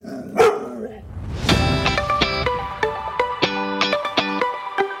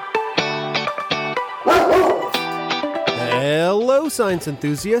science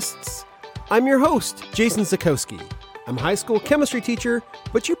enthusiasts. I'm your host, Jason Zakowski. I'm a high school chemistry teacher,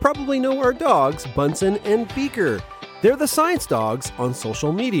 but you probably know our dogs, Bunsen and Beaker. They're the science dogs on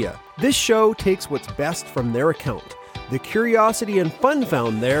social media. This show takes what's best from their account, the curiosity and fun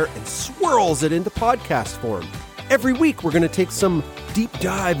found there, and swirls it into podcast form. Every week, we're going to take some deep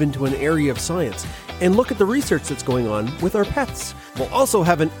dive into an area of science and look at the research that's going on with our pets. We'll also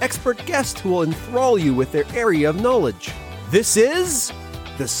have an expert guest who will enthrall you with their area of knowledge. This is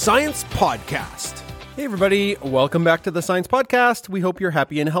the Science Podcast. Hey everybody, welcome back to the Science Podcast. We hope you're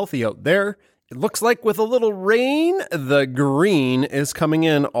happy and healthy out there. It looks like with a little rain, the green is coming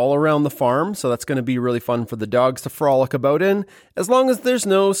in all around the farm, so that's going to be really fun for the dogs to frolic about in, as long as there's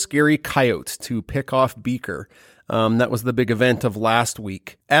no scary coyotes to pick off Beaker. That was the big event of last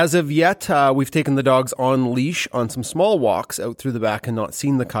week. As of yet, we've taken the dogs on leash on some small walks out through the back and not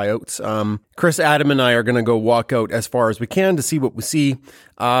seen the coyotes. Chris, Adam, and I are going to go walk out as far as we can to see what we see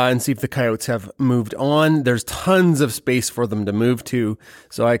and see if the coyotes have moved on. There's tons of space for them to move to,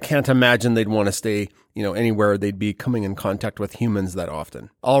 so I can't imagine they'd want to stay, anywhere they'd be coming in contact with humans that often.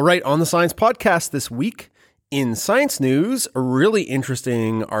 All right, on the Science Podcast this week, in science news, a really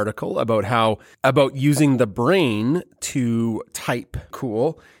interesting article about using the brain to type.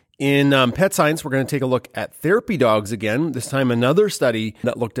 Cool. In pet science, we're going to take a look at therapy dogs again. This time, another study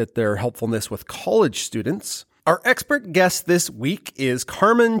that looked at their helpfulness with college students. Our expert guest this week is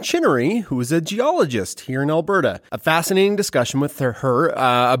Carmen Chinery, who is a geologist here in Alberta. A fascinating discussion with her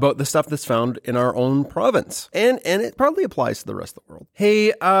about the stuff that's found in our own province. And it probably applies to the rest of the world.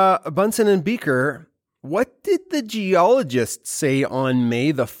 Hey, Bunsen and Beaker, what did the geologists say on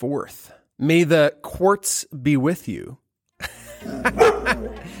May the 4th? May the quartz be with you.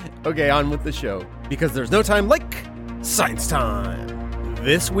 Okay, on with the show. Because there's no time like science time.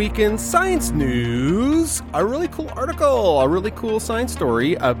 This week in science news, a really cool article, a really cool science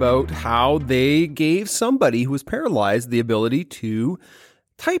story about how they gave somebody who was paralyzed the ability to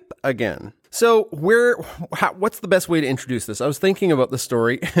type again. So what's the best way to introduce this? I was thinking about the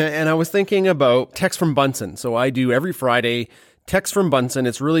story and I was thinking about Text from Bunsen. So I do every Friday Text from Bunsen.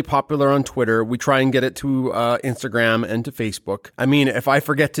 It's really popular on Twitter. We try and get it to Instagram and to Facebook. I mean, if I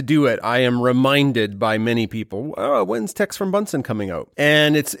forget to do it, I am reminded by many people, when's Text from Bunsen coming out?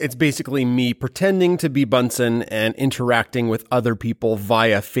 And it's basically me pretending to be Bunsen and interacting with other people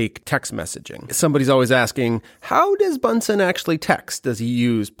via fake text messaging. Somebody's always asking, how does Bunsen actually text? Does he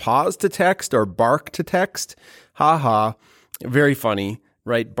use pause to text or bark to text? Haha, very funny,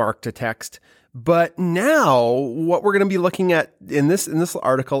 right? Bark to text. But now what we're going to be looking at in this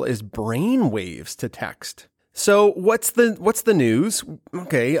article is brain waves to text. So what's the news?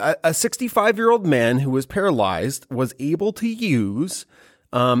 Okay, a 65-year-old man who was paralyzed was able to use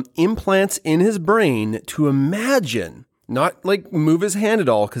implants in his brain to imagine, not like move his hand at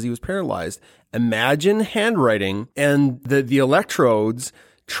all because he was paralyzed, imagine handwriting, and the electrodes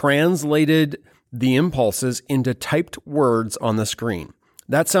translated the impulses into typed words on the screen.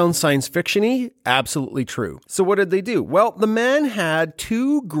 That sounds science fiction-y? Absolutely true. So what did they do? Well, the man had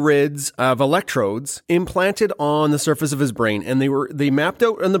 2 grids of electrodes implanted on the surface of his brain, and they mapped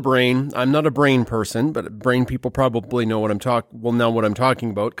out on the brain. I'm not a brain person, but brain people probably know what I'm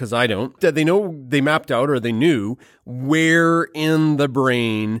talking about because I don't. They mapped out, or they knew where in the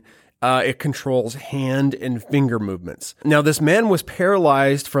brain it controls hand and finger movements. Now, this man was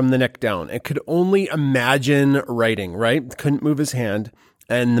paralyzed from the neck down and could only imagine writing, right? Couldn't move his hand.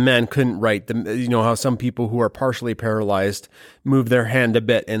 And the man couldn't write. You know how some people who are partially paralyzed move their hand a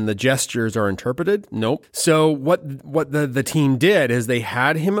bit and the gestures are interpreted? Nope. So what the team did is they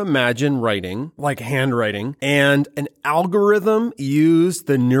had him imagine writing, like handwriting, and an algorithm used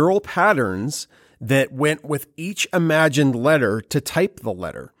the neural patterns that went with each imagined letter to type the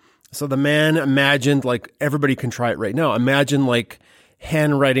letter. So the man imagined, like everybody can try it right now, imagine like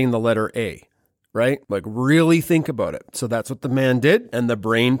handwriting the letter A. Right? Like really think about it. So that's what the man did. And the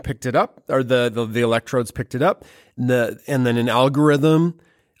brain picked it up, or the electrodes picked it up. And then an algorithm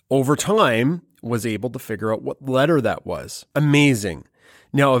over time was able to figure out what letter that was. Amazing.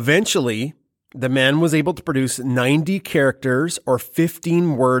 Now, eventually, the man was able to produce 90 characters or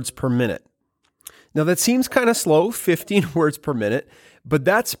 15 words per minute. Now, that seems kind of slow, 15 words per minute, but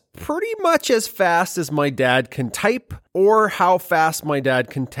that's pretty much as fast as my dad can type or how fast my dad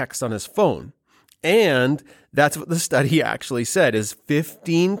can text on his phone. And that's what the study actually said, is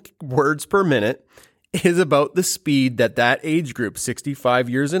 15 words per minute is about the speed that age group, 65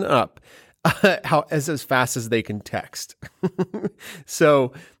 years and up, as fast as they can text.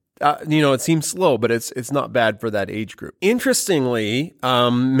 So It seems slow, but it's not bad for that age group. Interestingly,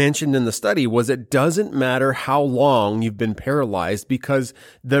 mentioned in the study was it doesn't matter how long you've been paralyzed because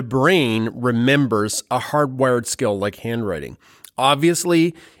the brain remembers a hardwired skill like handwriting.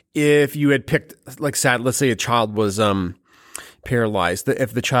 Obviously, if you had picked, let's say a child was paralyzed,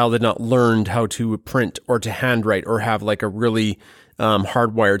 if the child had not learned how to print or to handwrite or have like a really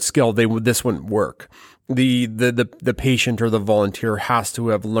hardwired skill, this wouldn't work. The patient or the volunteer has to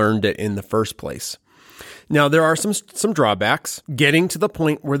have learned it in the first place. Now, there are some drawbacks. Getting to the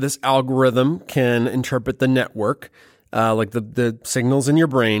point where this algorithm can interpret the network, like the signals in your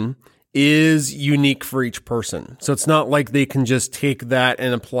brain, is unique for each person. So it's not like they can just take that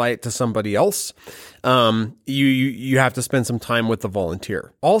and apply it to somebody else. You have to spend some time with the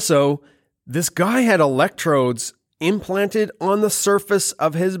volunteer. Also, this guy had electrodes implanted on the surface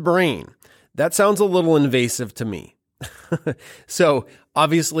of his brain. That sounds a little invasive to me. So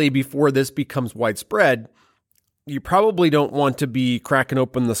obviously, before this becomes widespread, you probably don't want to be cracking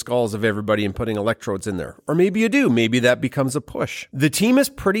open the skulls of everybody and putting electrodes in there. Or maybe you do. Maybe that becomes a push. The team is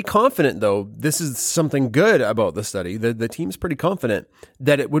pretty confident, though. This is something good about the study. The team's pretty confident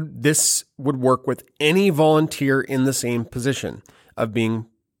that this would work with any volunteer in the same position of being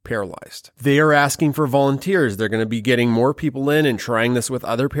paralyzed. They are asking for volunteers. They're going to be getting more people in and trying this with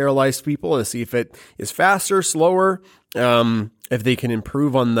other paralyzed people to see if it is faster, slower, if they can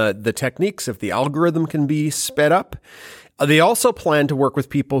improve on the techniques, if the algorithm can be sped up. They also plan to work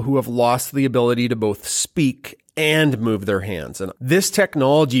with people who have lost the ability to both speak and move their hands. And this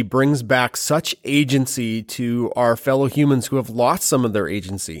technology brings back such agency to our fellow humans who have lost some of their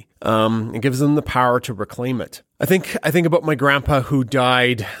agency. It gives them the power to reclaim it. I think about my grandpa who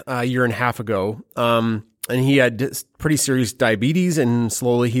died a year and a half ago. And he had pretty serious diabetes, and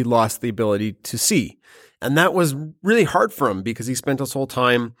slowly he lost the ability to see. And that was really hard for him because he spent his whole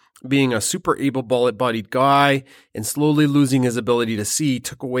time being a super able-bodied guy, and slowly losing his ability to see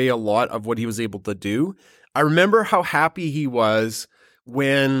took away a lot of what he was able to do. I remember how happy he was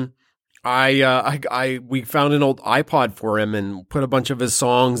when we found an old iPod for him and put a bunch of his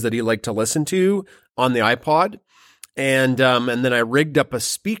songs that he liked to listen to on the iPod. And then I rigged up a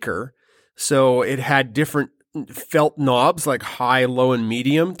speaker so it had different felt knobs like high, low, and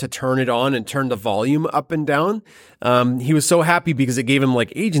medium to turn it on and turn the volume up and down. He was so happy because it gave him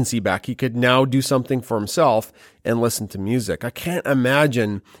like agency back. He could now do something for himself and listen to music. I can't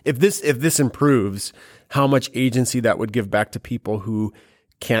imagine if this improves, how much agency that would give back to people who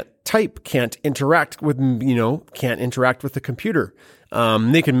can't type, can't interact with the computer.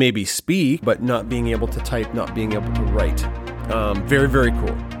 They can maybe speak, but not being able to type, not being able to write. Very, very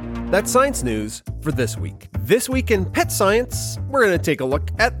cool. That's science news for this week. This week in pet science, we're going to take a look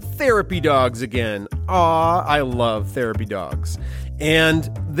at therapy dogs again. I love therapy dogs. And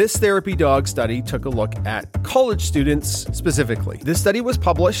this therapy dog study took a look at college students specifically. This study was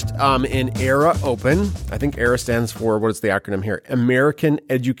published in ERA Open. I think ERA stands for, what is the acronym here? American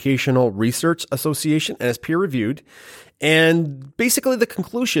Educational Research Association, and it's peer-reviewed. And basically the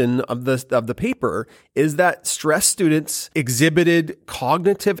conclusion of the paper is that stressed students exhibited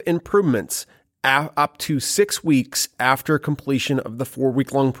cognitive improvements up to 6 weeks after completion of the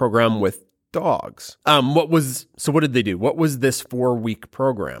 4-week-long program with dogs. What did they do? What was this 4-week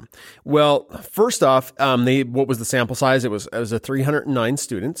program? Well, first off, what was the sample size? It was 309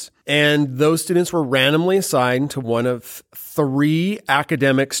 students, and those students were randomly assigned to one of 3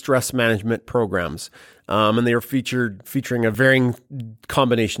 academic stress management programs. And they were featuring a varying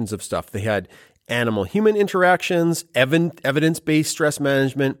combinations of stuff. They had animal-human interactions, evidence-based stress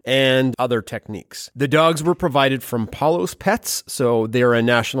management, and other techniques. The dogs were provided from Palos Pets, so they're a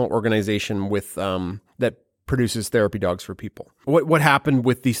national organization with that produces therapy dogs for people. What happened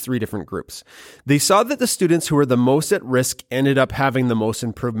with these 3 different groups? They saw that the students who were the most at risk ended up having the most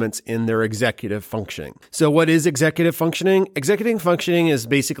improvements in their executive functioning. So what is executive functioning? Executive functioning is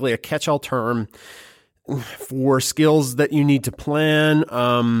basically a catch-all term for skills that you need to plan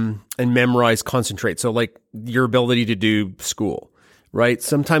and memorize, concentrate. So like your ability to do school, right?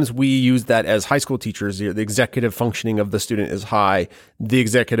 Sometimes we use that as high school teachers. The executive functioning of the student is high. The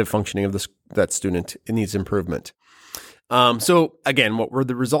executive functioning of that student, it needs improvement. So again, what were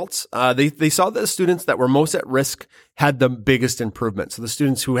the results? They saw that the students that were most at risk had the biggest improvement. So the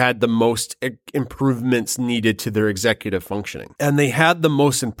students who had the most improvements needed to their executive functioning. And they had the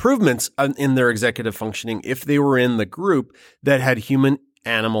most improvements in their executive functioning if they were in the group that had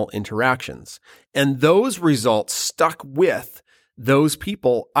human-animal interactions. And those results stuck with those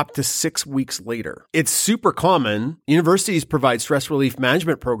people up to 6 weeks later. It's super common. Universities provide stress relief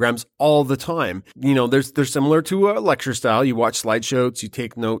management programs all the time. You know, they're similar to a lecture style. You watch slideshows, you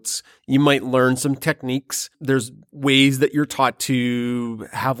take notes, you might learn some techniques. There's ways that you're taught to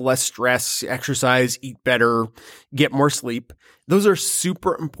have less stress, exercise, eat better, get more sleep. Those are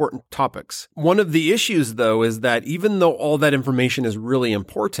super important topics. One of the issues, though, is that even though all that information is really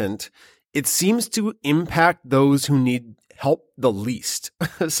important, it seems to impact those who need help the least.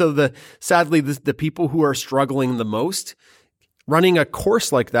 So sadly, the people who are struggling the most, running a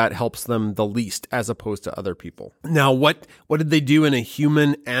course like that helps them the least as opposed to other people. Now, what did they do in a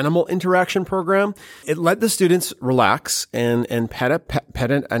human-animal interaction program? It let the students relax and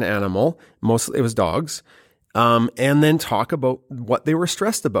pet an animal. Mostly it was dogs. And then talk about what they were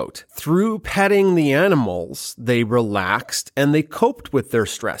stressed about. Through petting the animals, they relaxed and they coped with their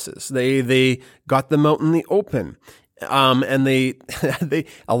stresses. They got them out in the open. And a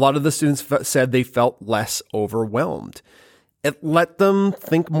lot of the students said they felt less overwhelmed. It let them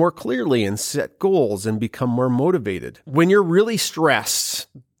think more clearly and set goals and become more motivated. When you're really stressed,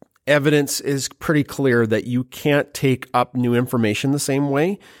 evidence is pretty clear that you can't take up new information the same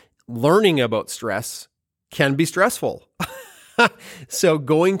way. Learning about stress can be stressful. So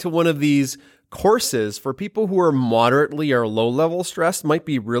going to one of these courses for people who are moderately or low level stressed might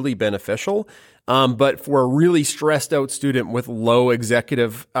be really beneficial. But for a really stressed out student with low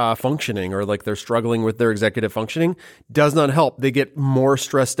executive functioning, or like they're struggling with their executive functioning, does not help. They get more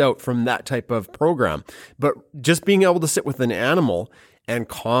stressed out from that type of program. But just being able to sit with an animal and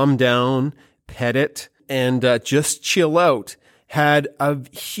calm down, pet it, and just chill out had a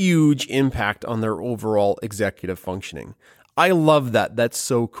huge impact on their overall executive functioning. I love that. That's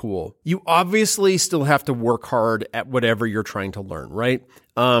so cool. You obviously still have to work hard at whatever you're trying to learn, right?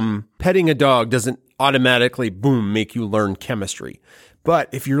 Petting a dog doesn't automatically, boom, make you learn chemistry. But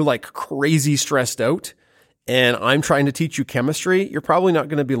if you're like crazy stressed out and I'm trying to teach you chemistry, you're probably not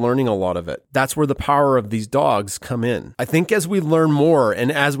going to be learning a lot of it. That's where the power of these dogs come in. I think as we learn more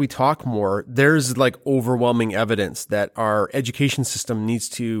and as we talk more, there's like overwhelming evidence that our education system needs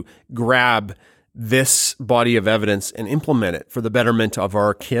to grab this body of evidence and implement it for the betterment of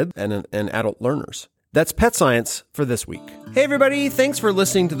our kids and adult learners. That's Pet Science for this week. Hey everybody, thanks for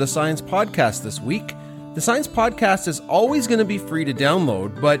listening to the Science Podcast this week. The Science Podcast is always going to be free to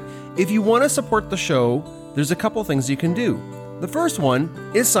download, but if you want to support the show, there's a couple things you can do. The first one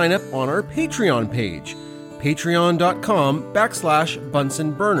is sign up on our Patreon page,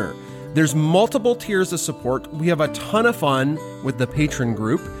 patreon.com/BunsonBurner. There's multiple tiers of support. We have a ton of fun with the patron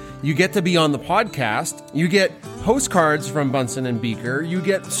group. You get to be on the podcast. You get postcards from Bunsen and Beaker. You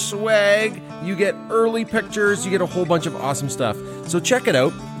get swag. You get early pictures. You get a whole bunch of awesome stuff. So check it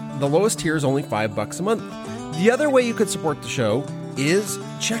out. The lowest tier is only $5 a month. The other way you could support the show is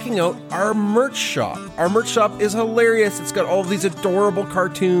checking out our merch shop. Our merch shop is hilarious. It's got all of these adorable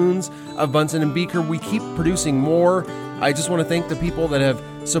cartoons of Bunsen and Beaker. We keep producing more. I just want to thank the people that have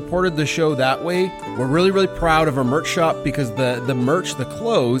supported the show that way. We're really, really proud of our merch shop because the merch, the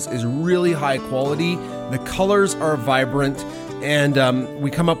clothes, is really high quality. The colors are vibrant, and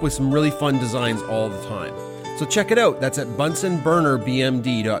we come up with some really fun designs all the time. So check it out. That's at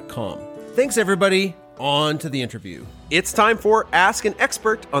BunsonBurnerBMD.com. Thanks, everybody. On to the interview. It's time for Ask an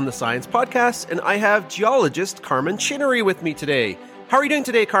Expert on the Science Podcast, and I have geologist Carmen Chinery with me today. How are you doing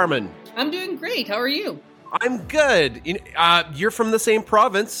today, Carmen? I'm doing great. How are you? I'm good. You're from the same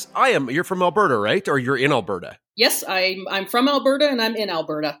province I am. You're from Alberta, right? Or you're in Alberta? Yes, I'm from Alberta, and I'm in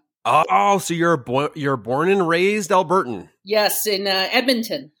Alberta. Oh, so you're born and raised Albertan? Yes, in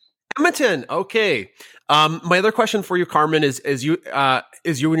Edmonton. Edmonton. Okay. My other question for you, Carmen, is you and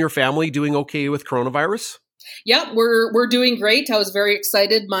your family doing okay with coronavirus? Yeah, we're doing great. I was very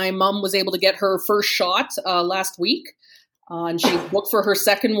excited. My mom was able to get her first shot last week. And she booked for her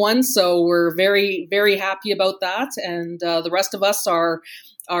second one, so we're very, very happy about that. And the rest of us are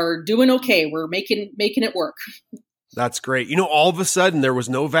doing okay. We're making it work. That's great. You know, all of a sudden there was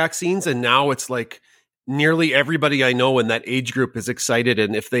no vaccines, and now it's like nearly everybody I know in that age group is excited,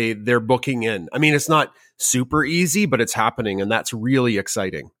 and if they're booking in. I mean, it's not super easy, but it's happening, and that's really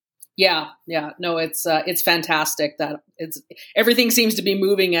exciting. Yeah. No, it's fantastic that everything seems to be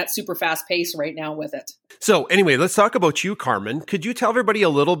moving at super fast pace right now with it. So anyway, let's talk about you, Carmen. Could you tell everybody a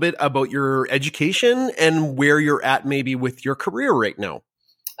little bit about your education and where you're at maybe with your career right now?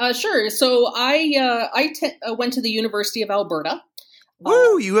 Sure. So I went to the University of Alberta.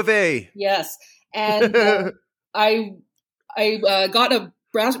 Woo, U of A. Yes. And I got a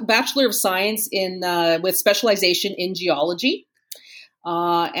Bachelor of Science with specialization in geology.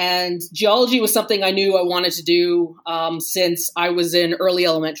 And geology was something I knew I wanted to do since I was in early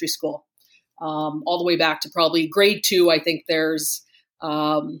elementary school, all the way back to probably grade 2. I think there's,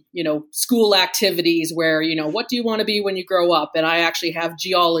 school activities where, what do you want to be when you grow up? And I actually have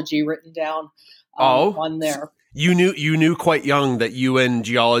geology written down on there. You knew quite young that you and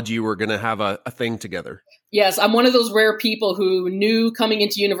geology were going to have a thing together. Yes, I'm one of those rare people who knew coming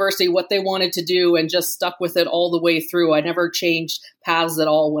into university what they wanted to do and just stuck with it all the way through. I never changed paths at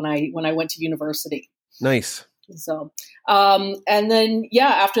all when I went to university. Nice. So, and then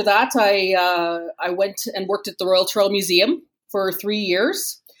after that, I went and worked at the Royal Trail Museum for 3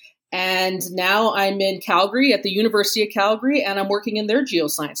 years, and now I'm in Calgary at the University of Calgary, and I'm working in their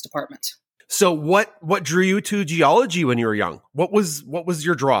geoscience department. So what drew you to geology when you were young? What was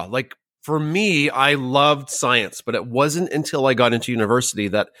your draw? Like for me, I loved science, but it wasn't until I got into university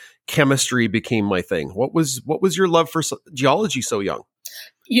that chemistry became my thing. What was your love for geology so young?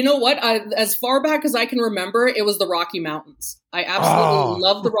 You know what? As far back as I can remember, it was the Rocky Mountains. I absolutely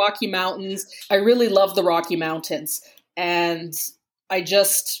love the Rocky Mountains. I really love the Rocky Mountains. And I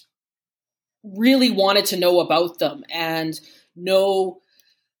just really wanted to know about them and know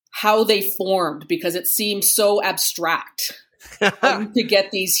how they formed, because it seems so abstract to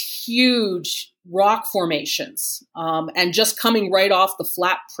get these huge rock formations and just coming right off the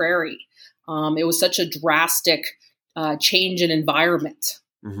flat prairie. It was such a drastic change in environment.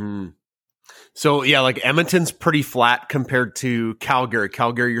 Mm-hmm. So like Edmonton's pretty flat compared to Calgary.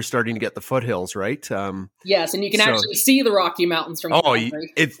 Calgary, you're starting to get the foothills, right? Yes, and you can actually see the Rocky Mountains from Calgary.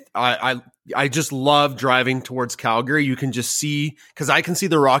 I just love driving towards Calgary. You can just see, because I can see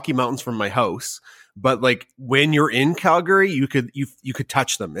the Rocky Mountains from my house. But like when you're in Calgary, you could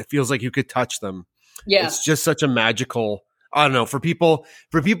touch them. It feels like you could touch them. Yeah, it's just such a magical. I don't know, for people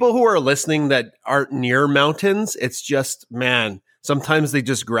who are listening that aren't near mountains, it's just, man, sometimes they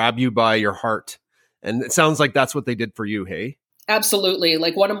just grab you by your heart. And it sounds like that's what they did for you, hey? Absolutely.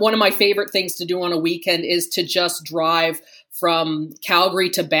 Like one of my favorite things to do on a weekend is to just drive from Calgary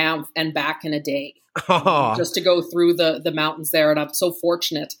to Banff and back in a day. Just to go through the mountains there. And I'm so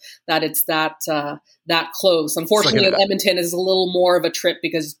fortunate that it's that close. Unfortunately, Edmonton is a little more of a trip,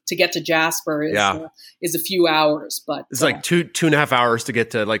 because to get to Jasper is a few hours. But it's like 2.5 hours to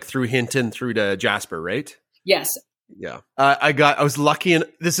get to, like, through Hinton through to Jasper, right? Yes. Yeah. I was lucky, and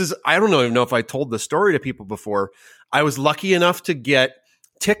I don't even know if I told the story to people before. I was lucky enough to get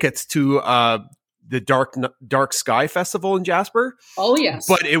tickets to the Dark Sky Festival in Jasper. Oh, yes.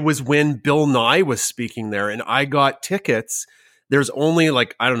 But it was when Bill Nye was speaking there, and I got tickets. There's only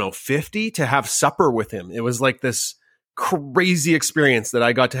 50 to have supper with him. It was like this crazy experience that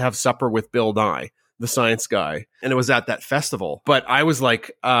I got to have supper with Bill Nye, the science guy. And it was at that festival. But I was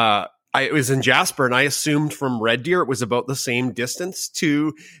like, it was in Jasper, and I assumed from Red Deer it was about the same distance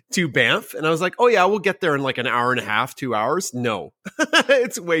to Banff. And I was like, oh yeah, we'll get there in like an hour and a half, 2 hours. No,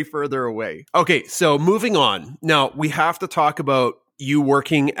 it's way further away. Okay, so moving on. Now we have to talk about you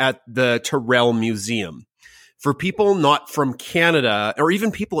working at the Tyrrell Museum. For people not from Canada, or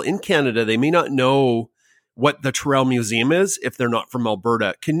even people in Canada, they may not know what the Tyrrell Museum is if they're not from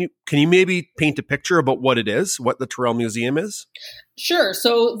Alberta. Can you maybe paint a picture about what it is, what the Tyrrell Museum is? Sure.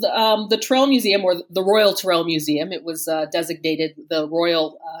 So the Tyrrell Museum, or the Royal Tyrrell Museum, it was designated the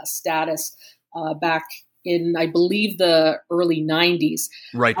royal status back in, I believe, the early 90s.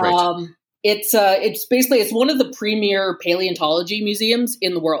 Right. It's one of the premier paleontology museums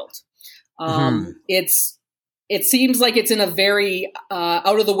in the world. It seems like it's in a very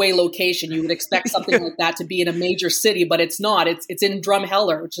out of the way location. You would expect something like that to be in a major city, but it's not. It's in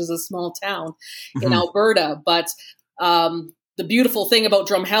Drumheller, which is a small town in Alberta. But the beautiful thing about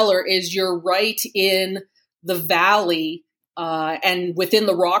Drumheller is you're right in the valley and within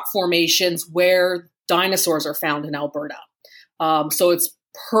the rock formations where dinosaurs are found in Alberta. So it's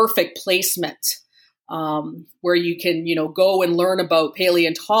perfect placement. Where you can, go and learn about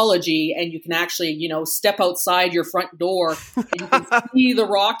paleontology, and you can actually, step outside your front door and you can see the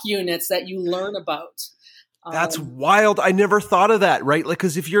rock units that you learn about. That's wild. I never thought of that, right? Like,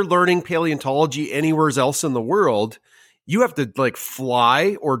 because if you're learning paleontology anywhere else in the world, you have to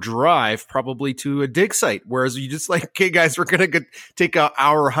fly or drive probably to a dig site. Whereas you just okay, guys, we're going to take an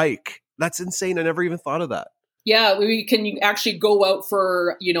hour hike. That's insane. I never even thought of that. Yeah, we can actually go out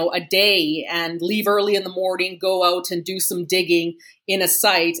for, a day and leave early in the morning, go out and do some digging in a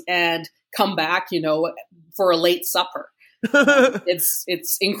site and come back, for a late supper.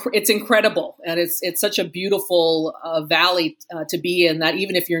 It's incredible. And it's such a beautiful valley to be in, that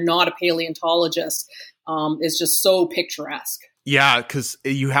even if you're not a paleontologist, it's just so picturesque. Yeah, because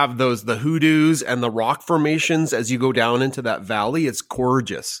you have the hoodoos and the rock formations as you go down into that valley. It's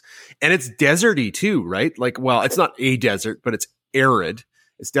gorgeous. And it's deserty too, right? Like, well, it's not a desert, but it's arid.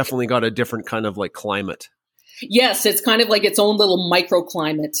 It's definitely got a different kind of like climate. Yes, it's kind of like its own little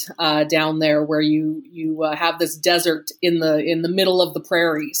microclimate down there, where you have this desert in the middle of the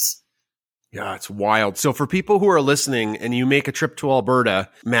prairies. Yeah, it's wild. So for people who are listening and you make a trip to Alberta,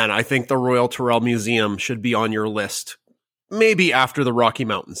 man, I think the Royal Tyrrell Museum should be on your list. Maybe after the Rocky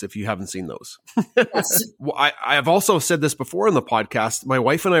Mountains, if you haven't seen those. Yes. Well, I've also said this before in the podcast. My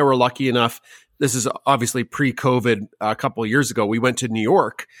wife and I were lucky enough. This is obviously pre-COVID a couple of years ago. We went to New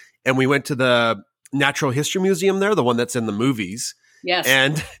York and we went to the Natural History Museum there, the one that's in the movies. Yes.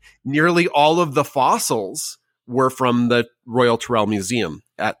 And nearly all of the fossils were from the Royal Tyrrell Museum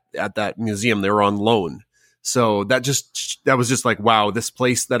at that museum. They were on loan. So that was just like, wow, this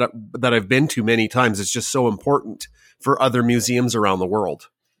place that I've been to many times is just so important for other museums around the world.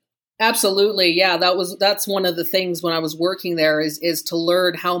 Absolutely. Yeah, that's one of the things when I was working there is to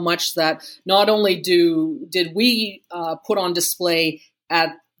learn how much that not only did we put on display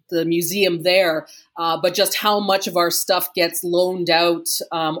at the museum there, but just how much of our stuff gets loaned out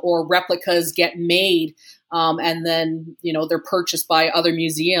or replicas get made, and then they're purchased by other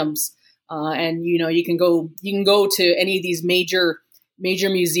museums. And you can go to any of these major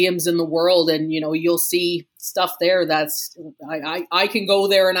museums in the world, and you'll see stuff there that's I can go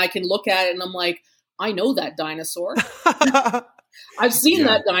there and I can look at it and I'm like, I know that dinosaur. I've seen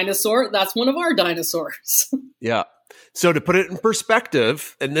that dinosaur. That's one of our dinosaurs. Yeah. So to put it in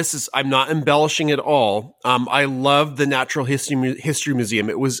perspective, and I'm not embellishing at all. I love the Natural History Museum.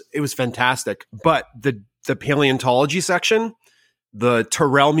 It was fantastic, but the paleontology section, the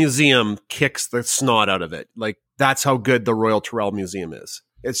Tyrrell Museum kicks the snot out of it. Like, that's how good the Royal Tyrrell Museum is.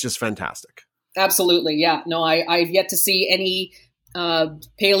 It's just fantastic. Absolutely. Yeah. No, I've yet to see any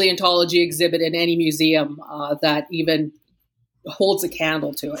paleontology exhibit in any museum that even holds a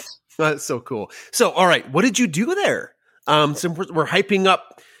candle to it. That's so cool. So, all right, what did you do there? So we're hyping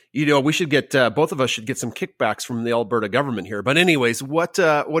up, we should get, both of us should get some kickbacks from the Alberta government here. But anyways, what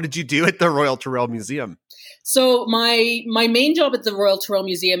did you do at the Royal Tyrrell Museum? So my main job at the Royal Tyrrell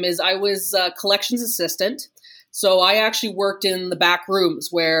Museum is I was a collections assistant. So I actually worked in the back rooms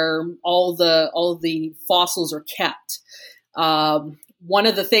where all the fossils are kept. One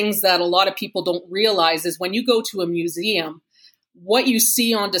of the things that a lot of people don't realize is when you go to a museum, what you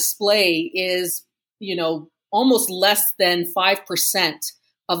see on display is, almost less than 5%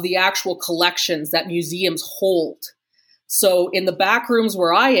 of the actual collections that museums hold. So in the back rooms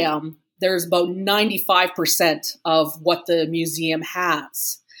where I am, there's about 95% of what the museum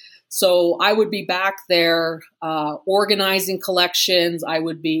has. So I would be back there organizing collections. I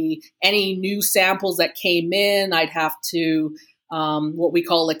would be any new samples that came in, I'd have to what we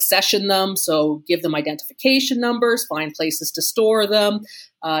call accession them. So give them identification numbers, find places to store them.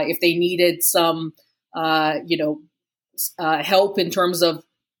 If they needed some, help in terms of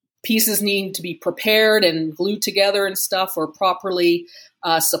pieces needing to be prepared and glued together and stuff, or properly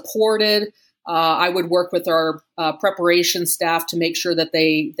supported, I would work with our preparation staff to make sure that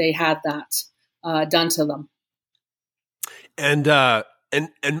they had that done to them. And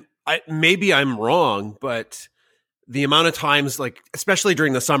maybe I'm wrong, but the amount of times, like, especially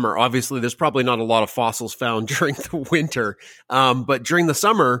during the summer, obviously there's probably not a lot of fossils found during the winter. But during the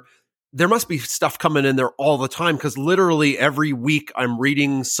summer, there must be stuff coming in there all the time, because literally every week I'm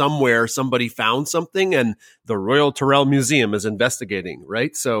reading somewhere somebody found something and the Royal Tyrrell Museum is investigating,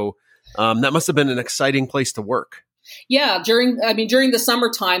 right? So that must have been an exciting place to work. Yeah, during the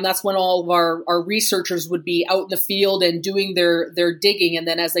summertime, that's when all of our researchers would be out in the field and doing their digging. And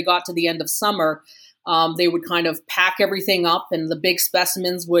then as they got to the end of summer, they would kind of pack everything up, and the big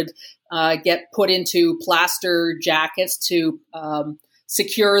specimens would get put into plaster jackets to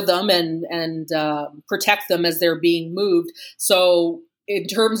secure them and protect them as they're being moved. So in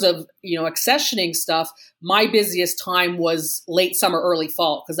terms of, accessioning stuff, my busiest time was late summer, early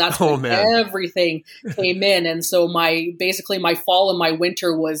fall, because that's when everything came in. And so my fall and my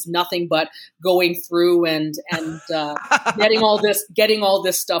winter was nothing but going through and getting all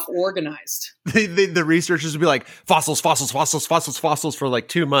this stuff organized. The researchers would be like, fossils for like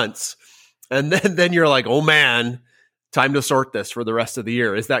 2 months. And then you're like, oh man, time to sort this for the rest of the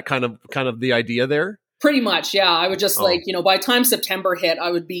year. Is that kind of the idea there? Pretty much, yeah. I would just by the time September hit, I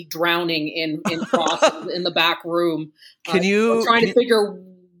would be drowning in fossils in the back room. Trying to figure,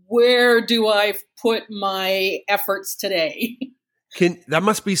 where do I put my efforts today? That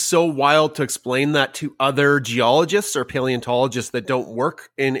must be so wild to explain that to other geologists or paleontologists that don't work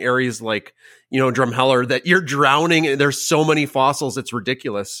in areas like, Drumheller, that you're drowning and there's so many fossils, it's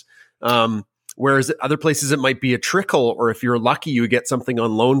ridiculous. Whereas at other places it might be a trickle, or if you're lucky, you get something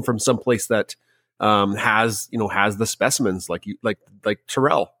on loan from someplace that has the specimens like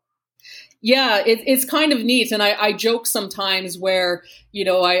Tyrrell. Yeah, it's kind of neat. And I joke sometimes where,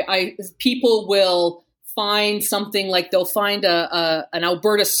 people will find something like they'll find an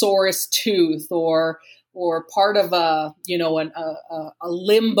Albertosaurus tooth or part of a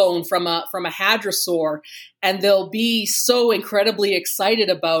limb bone from a hadrosaur, and they'll be so incredibly excited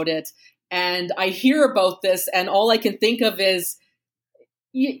about it. And I hear about this, and all I can think of is,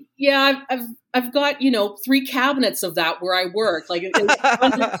 I've got 3 cabinets of that where I work. Like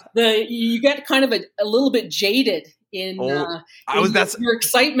you get kind of a little bit jaded in your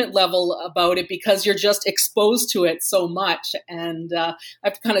excitement level about it because you're just exposed to it so much. And I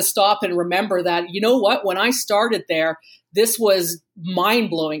have to kind of stop and remember that, when I started there, this was mind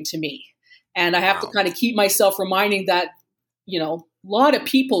blowing to me. And I have to kind of keep myself reminding that, a lot of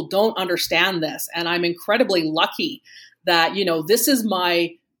people don't understand this. And I'm incredibly lucky that, this is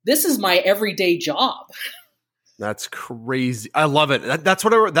my everyday job. That's crazy. I love it. That's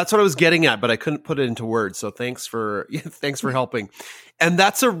what I was getting at, but I couldn't put it into words. So thanks for helping. And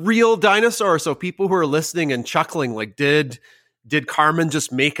that's a real dinosaur. So people who are listening and chuckling, like, did Carmen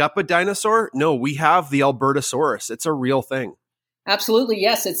just make up a dinosaur? No, we have the Albertosaurus. It's a real thing. Absolutely.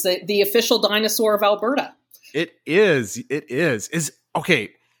 Yes. It's the official dinosaur of Alberta. It is.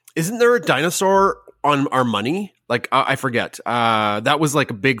 Isn't there a dinosaur on our money? Like, I forget. That was like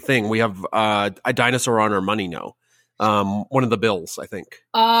a big thing. We have a dinosaur on our money now. One of the bills, I think.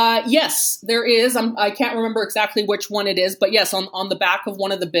 Yes, there is. I can't remember exactly which one it is, but yes, on the back of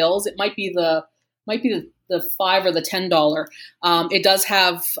one of the bills, it might be the $5 or the $10. It does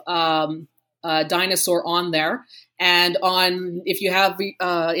have a dinosaur on there. And if you have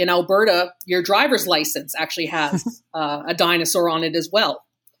in Alberta, your driver's license actually has a dinosaur on it as well.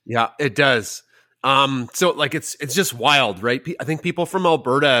 Yeah, it does. So like it's just wild, right? I think people from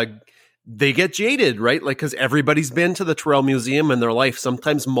Alberta, they get jaded, right? Like, because everybody's been to the Tyrrell Museum in their life,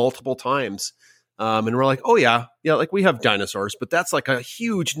 sometimes multiple times. And we're like, oh yeah, like we have dinosaurs, but that's like a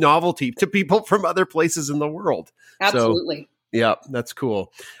huge novelty to people from other places in the world. Absolutely. So, yeah, that's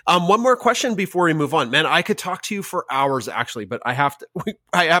cool. One more question before we move on, man. I could talk to you for hours actually, but I have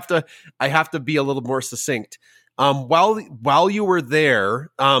to be a little more succinct. While you were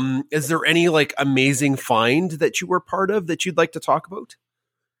there, is there any like amazing find that you were part of that you'd like to talk about?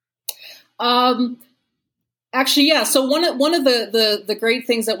 Actually, yeah. So one of the great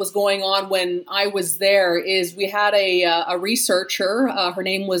things that was going on when I was there is we had a researcher. Her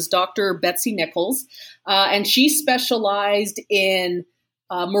name was Dr. Betsy Nichols, and she specialized in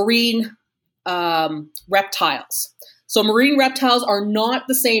marine reptiles. So marine reptiles are not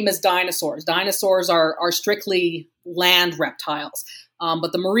the same as dinosaurs. Dinosaurs are strictly land reptiles.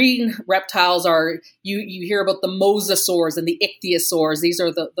 But the marine reptiles are, you hear about the mosasaurs and the ichthyosaurs. These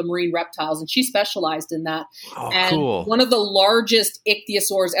are the marine reptiles, and she specialized in that. Oh, and cool. One of the largest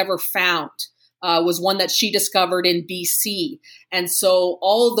ichthyosaurs ever found was one that she discovered in BC. And so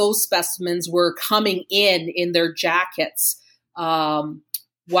all of those specimens were coming in their jackets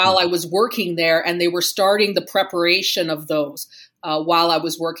while I was working there, and they were starting the preparation of those while I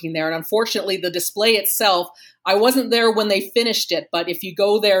was working there. And unfortunately, the display itself, I wasn't there when they finished it, but if you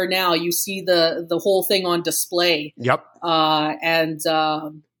go there now, you see the whole thing on display. Yep. And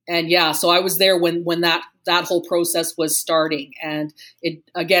yeah, so I was there when that whole process was starting. And it,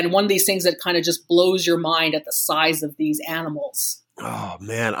 again, one of these things that kind of just blows your mind at the size of these animals. Oh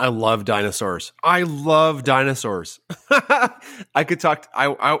man, I love dinosaurs. I could talk.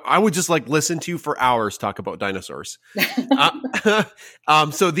 I would just like listen to you for hours talk about dinosaurs. So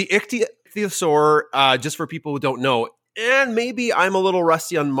the ichthyosaur, just for people who don't know, and maybe I'm a little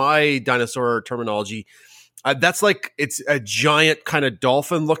rusty on my dinosaur terminology. That's like, it's a giant kind of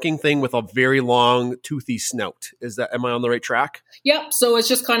dolphin-looking thing with a very long, toothy snout. Am I on the right track? Yep. So it's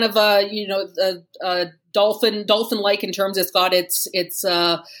just kind of a dolphin-like in terms it's got its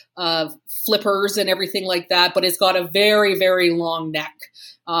flippers and everything like that, but it's got a very, very long neck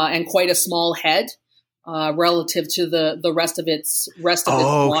and quite a small head relative to the rest of its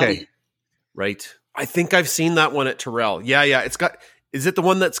body. Okay. Right. I think I've seen that one at Tyrrell. Yeah. Is it the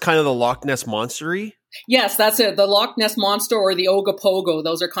one that's kind of the Loch Ness Monster-y? Yes, that's it. The Loch Ness Monster or the Ogopogo.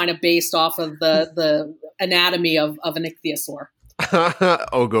 Those are kind of based off of the anatomy of an ichthyosaur.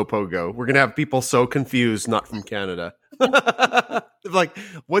 Ogopogo. We're going to have people so confused, not from Canada. They're like,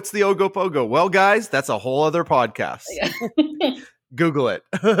 what's the Ogopogo? Well, guys, that's a whole other podcast. Google it.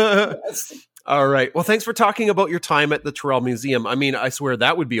 Yes. All right. Well, thanks for talking about your time at the Terrell Museum. I mean, I swear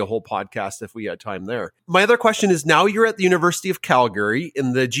that would be a whole podcast if we had time there. My other question is, now you're at the University of Calgary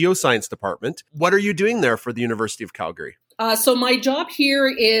in the geoscience department. What are you doing there for the University of Calgary? So my job here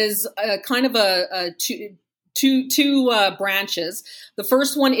is kind of a two branches. The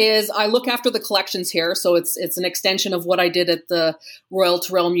first one is I look after the collections here. So it's an extension of what I did at the Royal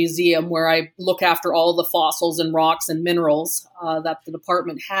Terrell Museum, where I look after all the fossils and rocks and minerals that the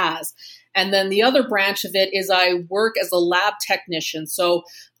department has. And then the other branch of it is I work as a lab technician. So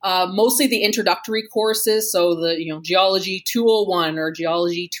mostly the introductory courses. So the Geology 201 or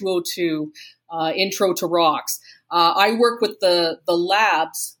Geology 202, Intro to Rocks. I work with the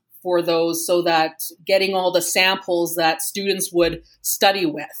labs for those so that getting all the samples that students would study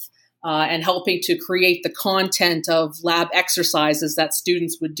with and helping to create the content of lab exercises that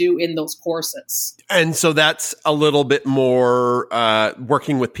students would do in those courses. And so that's a little bit more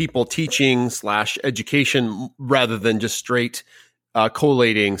working with people, teaching / education rather than just straight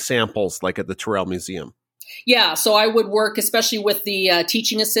collating samples like at the Terrell Museum. Yeah, so I would work especially with the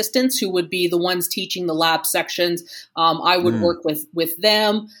teaching assistants who would be the ones teaching the lab sections. I would work with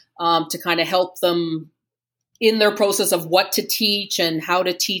them to kind of help them in their process of what to teach and how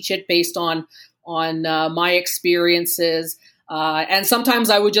to teach it based on my experiences. And sometimes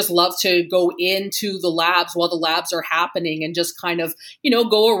I would just love to go into the labs while the labs are happening and just kind of,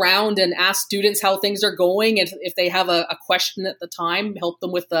 go around and ask students how things are going. And if they have a question at the time, help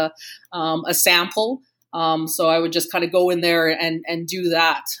them with a sample. So I would just kind of go in there and do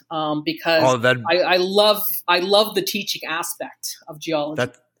that because I love the teaching aspect of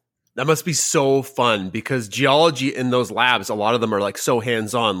geology. That must be so fun because geology in those labs, a lot of them are like so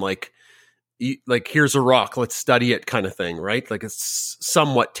hands-on, like here's a rock, let's study it kind of thing, right? Like it's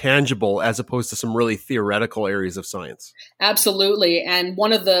somewhat tangible as opposed to some really theoretical areas of science. Absolutely. And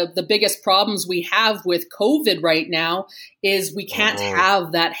one of the biggest problems we have with COVID right now is we can't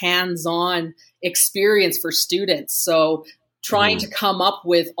have that hands-on experience for students. So trying to come up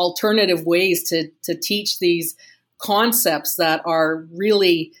with alternative ways to teach these concepts that are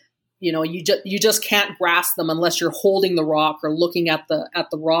really, you just can't grasp them unless you're holding the rock or looking at the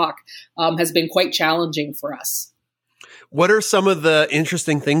rock has been quite challenging for us. What are some of the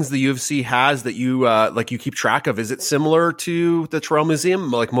interesting things the U of C has that you you keep track of? Is it similar to the Terrell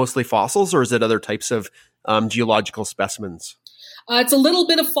Museum, like mostly fossils, or is it other types of geological specimens? It's a little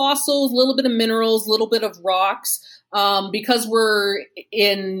bit of fossils, a little bit of minerals, a little bit of rocks. Because we're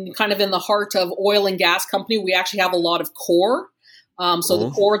in the heart of oil and gas company, we actually have a lot of core. So the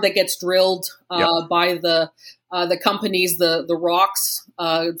core that gets drilled by the companies, the rocks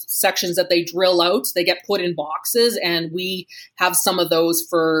sections that they drill out, they get put in boxes, and we have some of those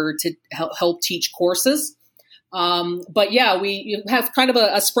to help teach courses. But yeah, we have kind of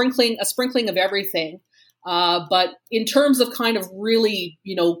a sprinkling of everything. But in terms of kind of really,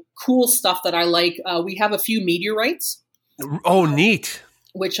 cool stuff that I like, we have a few meteorites. Oh, neat.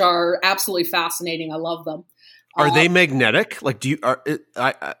 Which are absolutely fascinating. I love them. Are they magnetic? Like,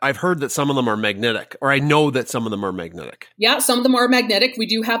 I've heard that some of them are magnetic, or I know that some of them are magnetic. Yeah, some of them are magnetic. We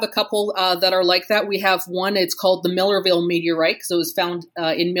do have a couple that are like that. We have one, it's called the Millerville meteorite, because it was found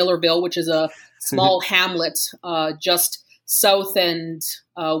in Millerville, which is a small hamlet just south and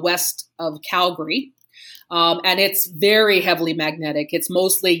west of Calgary. And it's very heavily magnetic. It's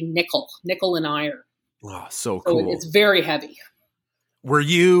mostly nickel and iron. Oh, so cool. So it's very heavy. Were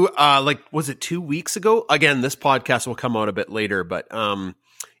you was it 2 weeks ago? Again, this podcast will come out a bit later, but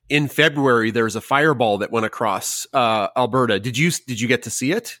in February there was a fireball that went across Alberta. Did you get to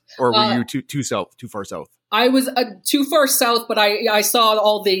see it, or were you too far south? I was too far south, but I saw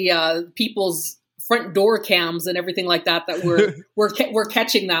all the people's front door cams and everything like that were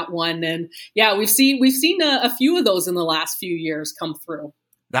catching that one. And yeah, we've seen a few of those in the last few years come through.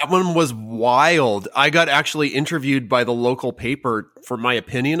 That one was wild. I got actually interviewed by the local paper for my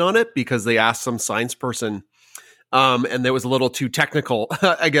opinion on it because they asked some science person, and it was a little too technical,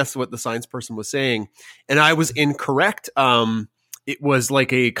 I guess, what the science person was saying. And I was incorrect. It was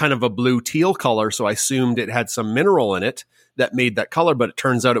like a kind of a blue teal color, so I assumed it had some mineral in it that made that color, but it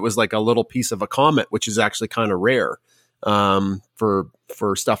turns out it was like a little piece of a comet, which is actually kind of rare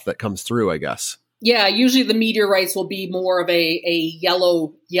for stuff that comes through, I guess. Yeah, usually the meteorites will be more of a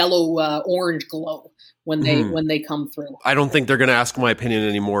yellow orange glow when they come through. I don't think they're going to ask my opinion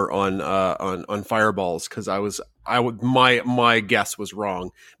anymore on fireballs because my guess was wrong,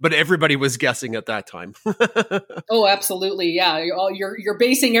 but everybody was guessing at that time. Oh, absolutely, yeah. You're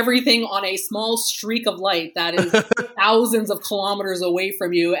basing everything on a small streak of light that is thousands of kilometers away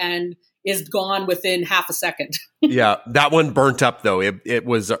from you, and is gone within half a second. Yeah, that one burnt up though.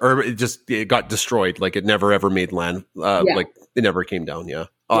 It got destroyed. Like it never ever made land. Like it never came down. Yeah.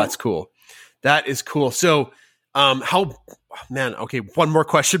 Oh, that's cool. That is cool. So, okay, one more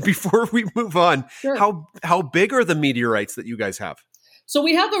question before we move on. Sure. How big are the meteorites that you guys have? So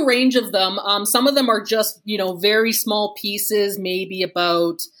we have a range of them. Some of them are just, very small pieces, maybe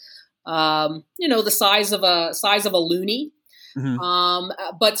about, the size of a loonie.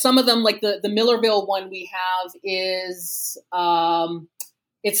 Mm-hmm. But some of them, like the Millerville one we have is,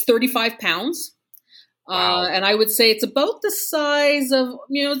 it's 35 pounds. Wow. And I would say it's about the size of,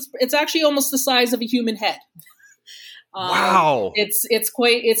 it's actually almost the size of a human head. Wow. It's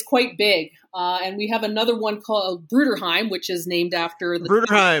quite big. And we have another one called Bruderheim, which is named after the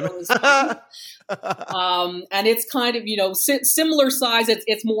Bruderheim. And it's kind of, similar size.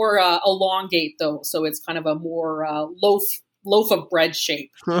 It's more elongate though. So it's kind of a more loaf of bread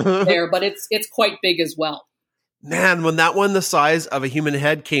shape there, but it's quite big as well. Man, when that one the size of a human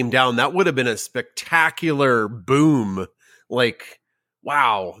head came down, that would have been a spectacular boom. Like,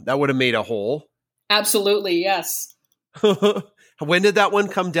 wow, that would have made a hole. Absolutely, yes. When did that one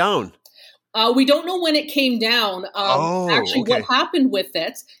come down? We don't know when it came down. What happened with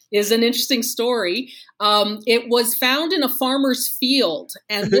it is an interesting story. It was found in a farmer's field,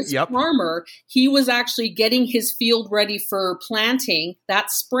 and this farmer, he was actually getting his field ready for planting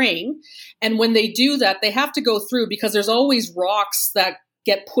that spring. And when they do that, they have to go through, because there's always rocks that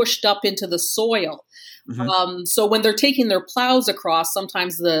get pushed up into the soil. Mm-hmm. So when they're taking their plows across,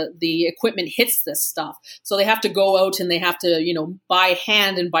 sometimes the equipment hits this stuff. So they have to go out and they have to, by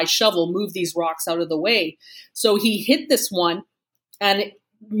hand and by shovel, move these rocks out of the way. So he hit this one, and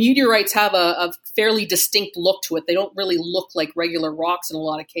meteorites have a fairly distinct look to it. They don't really look like regular rocks in a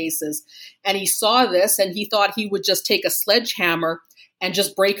lot of cases. And he saw this and he thought he would just take a sledgehammer and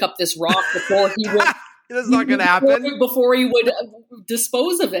just break up this rock before he would... That's not going to happen. Before he would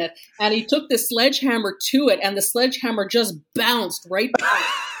dispose of it. And he took the sledgehammer to it, and the sledgehammer just bounced right back.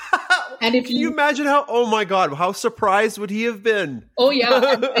 And if Can you imagine how surprised would he have been? Oh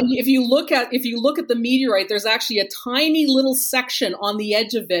yeah. And if you look at the meteorite, there's actually a tiny little section on the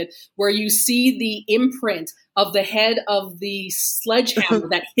edge of it where you see the imprint of the head of the sledgehammer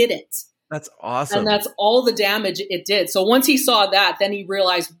that hit it. That's awesome. And that's all the damage it did. So once he saw that, then he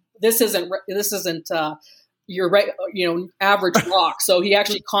realized this isn't your average rock. So he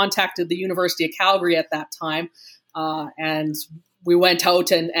actually contacted the University of Calgary at that time, and we went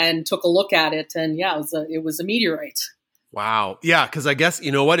out and took a look at it. And it was a meteorite. Wow. Yeah, because I guess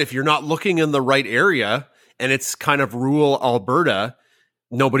if you're not looking in the right area and it's kind of rural Alberta,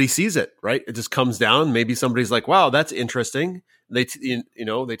 nobody sees it, right? It just comes down. Maybe somebody's like, "Wow, that's interesting." They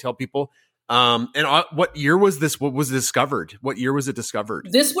tell people. What year was this? What was discovered? What year was it discovered?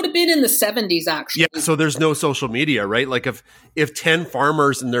 This would have been in the 70s, actually. Yeah. So there's no social media, right? Like if 10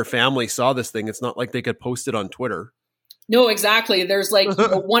 farmers and their family saw this thing, it's not like they could post it on Twitter. No, exactly. There's like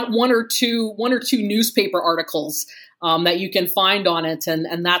one or two newspaper articles that you can find on it,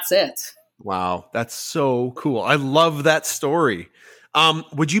 and that's it. Wow, that's so cool. I love that story.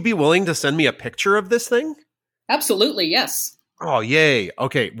 Would you be willing to send me a picture of this thing? Absolutely, yes. Oh, yay.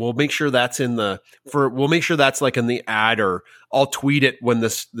 Okay. We'll make sure that's we'll make sure that's like in the ad, or I'll tweet it when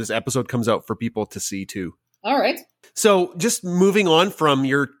this episode comes out for people to see too. All right. So just moving on from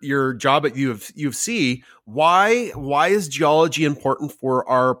your job at U of C, why is geology important for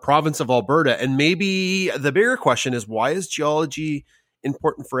our province of Alberta? And maybe the bigger question is, why is geology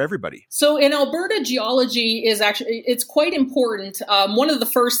important for everybody? So in Alberta, geology is it's quite important. One of the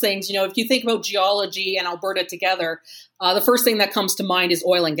first things, if you think about geology and Alberta together, the first thing that comes to mind is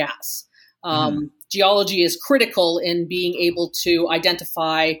oil and gas. Geology is critical in being able to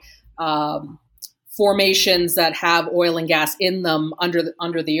identify formations that have oil and gas in them under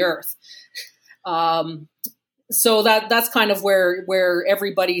the earth. So that's kind of where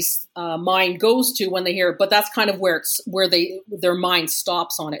everybody's mind goes to when they hear it, but that's kind of where their mind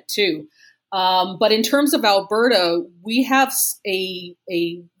stops on it too. But in terms of Alberta, we have a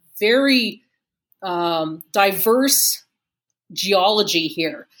very diverse geology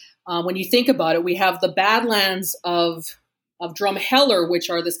here. When you think about it, we have the Badlands of Drumheller, which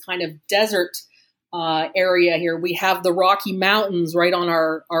are this kind of desert area here. We have the Rocky Mountains right on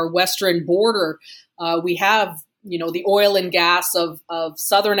our western border. We have, the oil and gas of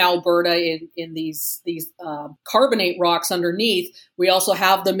southern Alberta in these carbonate rocks underneath. We also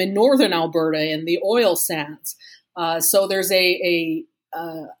have them in northern Alberta in the oil sands. So there's a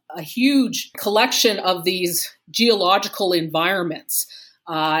huge collection of these geological environments,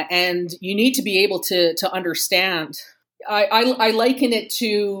 and you need to be able to understand. I liken it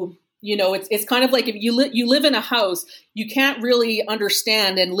to it's kind of like if you live in a house, you can't really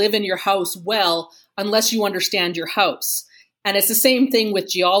understand and live in your house well unless you understand your house. And it's the same thing with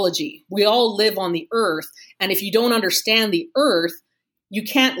geology. We all live on the earth. And if you don't understand the earth, you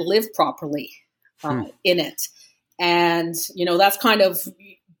can't live properly in it. And, that's kind of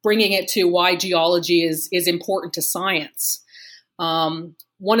bringing it to why geology is important to science.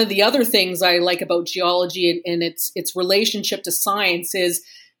 One of the other things I like about geology and its relationship to science is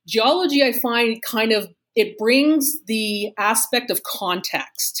geology, I find it brings the aspect of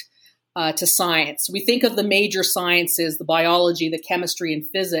context to science. We think of the major sciences, the biology, the chemistry, and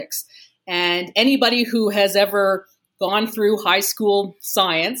physics. And anybody who has ever gone through high school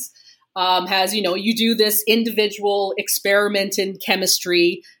science has, you do this individual experiment in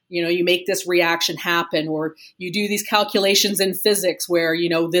chemistry, you make this reaction happen, or you do these calculations in physics where,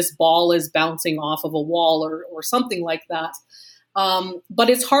 this ball is bouncing off of a wall or something like that. But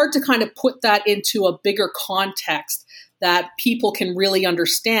it's hard to kind of put that into a bigger context that people can really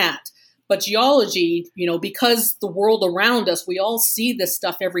understand. But geology, because the world around us, we all see this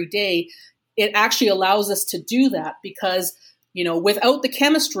stuff every day, it actually allows us to do that because, without the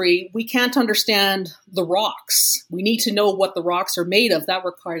chemistry, we can't understand the rocks. We need to know what the rocks are made of. That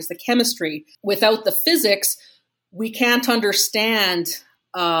requires the chemistry. Without the physics, we can't understand,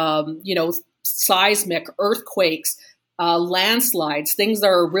 seismic, earthquakes, landslides, things that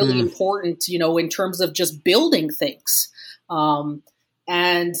are really important, in terms of just building things.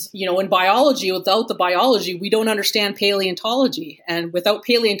 And, in biology, without the biology, we don't understand paleontology. And without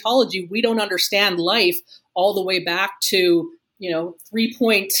paleontology, we don't understand life all the way back to,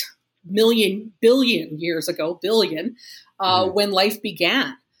 3 billion years ago, when life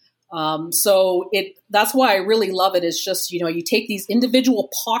began. That's why I really love it. It's just, you take these individual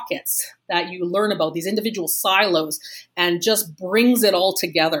pockets that you learn about, these individual silos, and just brings it all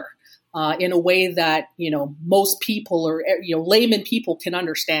together in a way that, most people or, layman people can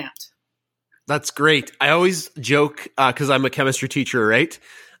understand. That's great. I always joke because I'm a chemistry teacher, right?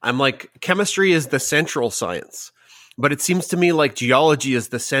 I'm like, chemistry is the central science, but it seems to me like geology is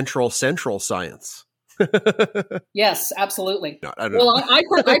the central science. Yes, absolutely. No, I don't know. I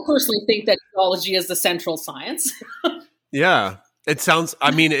personally think that geology is the central science. Yeah. It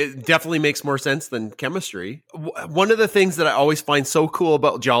definitely makes more sense than chemistry. One of the things that I always find so cool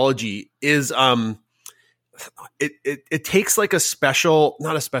about geology is it takes like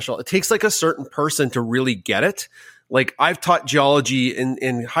it takes like a certain person to really get it. Like I've taught geology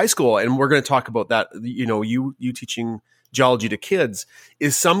in high school, and we're going to talk about that. You teaching geology to kids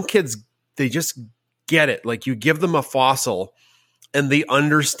is some kids, they just get it. Like you give them a fossil and they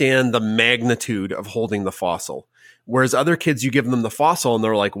understand the magnitude of holding the fossil. Whereas other kids, you give them the fossil and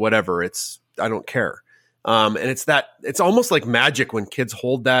they're like, whatever, I don't care. And it's almost like magic when kids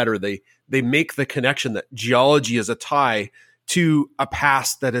hold that, or they make the connection that geology is a tie to a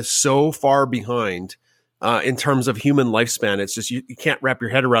past that is so far behind in terms of human lifespan. It's just, you can't wrap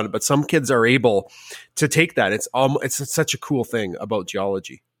your head around it, but some kids are able to take that. It's such a cool thing about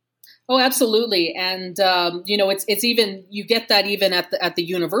geology. Oh, absolutely. And, it's even, you get that even at the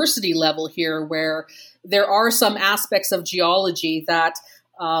university level here, where there are some aspects of geology that,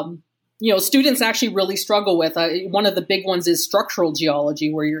 students actually really struggle with. One of the big ones is structural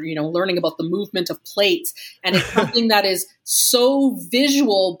geology, where you're, learning about the movement of plates. And it's something that is so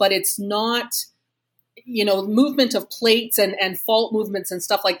visual, but it's not, movement of plates and fault movements and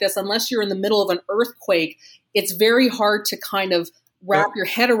stuff like this. Unless you're in the middle of an earthquake, it's very hard to kind of wrap your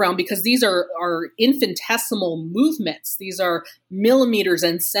head around, because these are infinitesimal movements. These are millimeters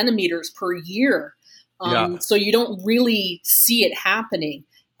and centimeters per year. So you don't really see it happening.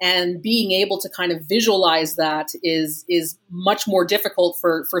 And being able to kind of visualize that is much more difficult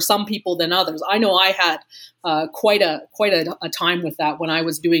for some people than others. I know I had quite a time with that when I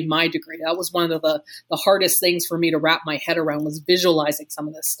was doing my degree. That was one of the hardest things for me to wrap my head around, was visualizing some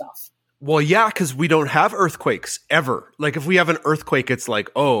of this stuff. Well, yeah, because we don't have earthquakes ever. Like if we have an earthquake, it's like,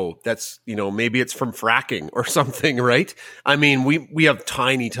 oh, that's, maybe it's from fracking or something, right? I mean, we have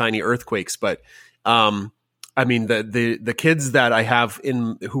tiny earthquakes, but the kids that I have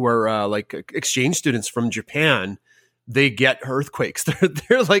who are like exchange students from Japan, they get earthquakes.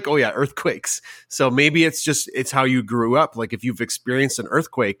 They're like, oh yeah, earthquakes. So maybe it's how you grew up. Like if you've experienced an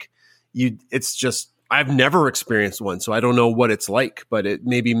earthquake, I've never experienced one, so I don't know what it's like, but it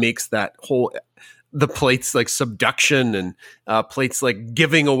maybe makes the plates like subduction and plates like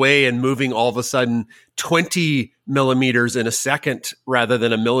giving away and moving all of a sudden 20 millimeters in a second rather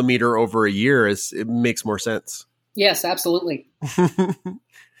than a millimeter over a year. It makes more sense. Yes, absolutely.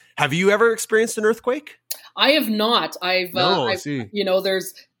 Have you ever experienced an earthquake? I have not. I see.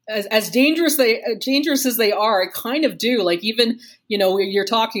 There's as dangerous as they are, I kind of do. Like, even, you're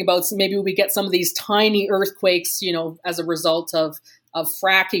talking about, so maybe we get some of these tiny earthquakes, as a result of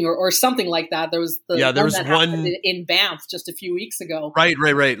fracking or something like that. There was one in Banff just a few weeks ago. Right.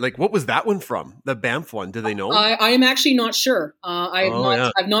 Like, what was that one from? The Banff one? Do they know? I am actually not sure.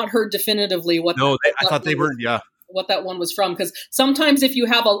 I've not heard definitively what. No, I thought they were. Yeah. What that one was from, because sometimes if you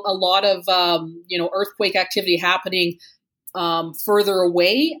have a lot of earthquake activity happening further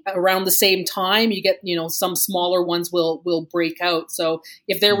away around the same time, you get some smaller ones will break out. So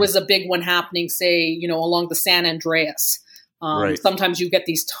if there was a big one happening, say along the San Andreas, right. Sometimes you get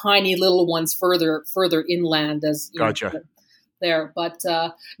these tiny little ones further inland as gotcha. There. But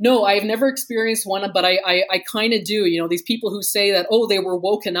no, I've never experienced one, but I kind of do. These people who say that, they were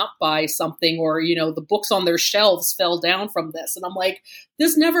woken up by something, or, the books on their shelves fell down from this. And I'm like,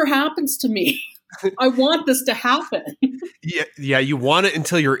 this never happens to me. I want this to happen. Yeah, you want it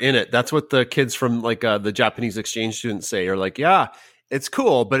until you're in it. That's what the kids from the Japanese exchange students say. Are like, yeah, it's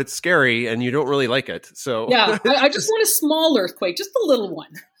cool, but it's scary and you don't really like it. So yeah, I just want a small earthquake, just a little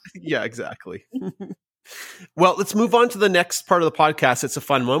one. Yeah, exactly. Well, let's move on to the next part of the podcast. It's a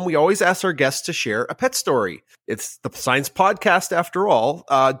fun one. We always ask our guests to share a pet story. It's the science podcast after all.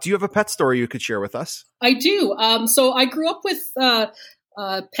 Do you have a pet story you could share with us? I do. So I grew up with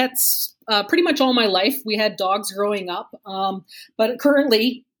pets pretty much all my life. We had dogs growing up. But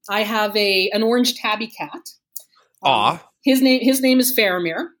currently I have an orange tabby cat. His name is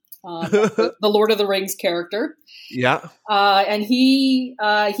Faramir. The Lord of the Rings character. Yeah. And he's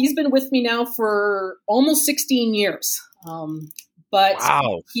been with me now for almost 16 years. But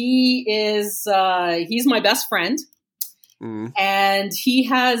wow. He's my best friend. Mm. And he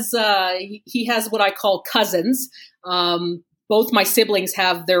has what I call cousins. Both my siblings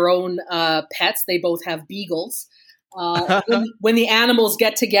have their own pets. They both have beagles. When the animals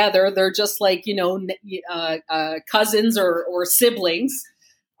get together, they're just like, cousins or siblings.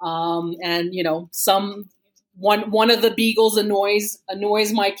 And one of the beagles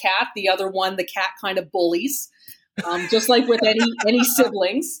annoys my cat. The other one, the cat kind of bullies, just like with any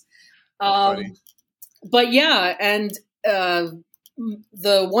siblings. But yeah, and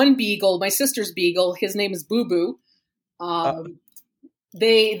the one beagle, my sister's beagle, his name is Boo Boo.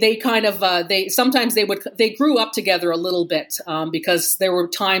 They grew up together a little bit because there were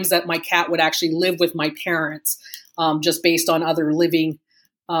times that my cat would actually live with my parents, just based on other living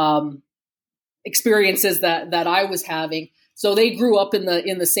experiences that I was having. So they grew up in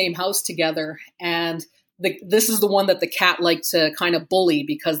the same house together, and this is the one that the cat liked to kind of bully,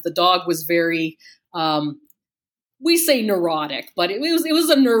 because the dog was very, we say neurotic, but it was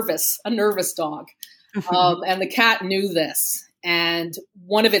a nervous dog. And the cat knew this. And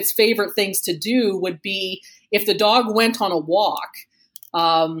one of its favorite things to do would be, if the dog went on a walk,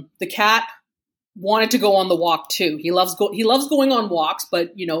 the cat wanted to go on the walk too. He loves going on walks,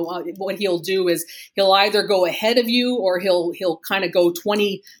 but what he'll do is he'll either go ahead of you, or he'll kind of go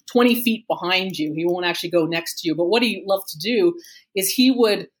 20 feet behind you. He won't actually go next to you. But what he loved to do is he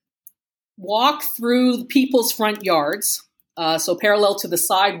would walk through people's front yards, so parallel to the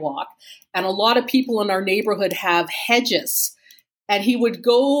sidewalk. And a lot of people in our neighborhood have hedges. And he would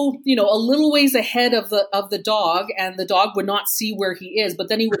go, a little ways ahead of the dog, and the dog would not see where he is. But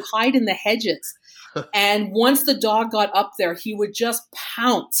then he would hide in the hedges. And once the dog got up there, he would just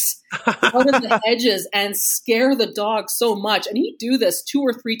pounce out of the hedges and scare the dog so much. And he'd do this 2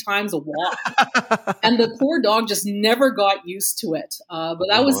 or 3 times a walk. And the poor dog just never got used to it. But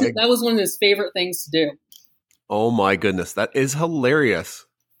that was one of his favorite things to do. Oh my goodness, that is hilarious.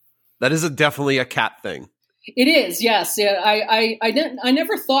 That is definitely a cat thing. It is, yes. Yeah, I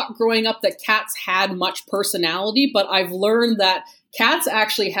never thought growing up that cats had much personality, but I've learned that cats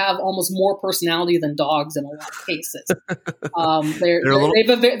actually have almost more personality than dogs in a lot of cases.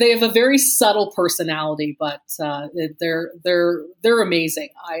 They have a very subtle personality, but they're amazing.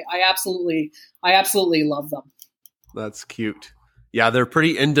 I absolutely love them. That's cute. Yeah, they're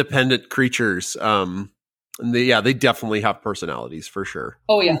pretty independent creatures. And they definitely have personalities for sure.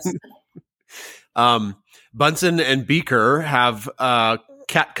 Oh yes. Bunsen and Beaker have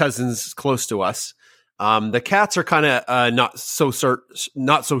cat cousins close to us. The cats are kind of not so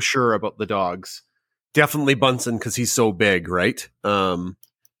sure about the dogs. Definitely Bunsen, because he's so big, right?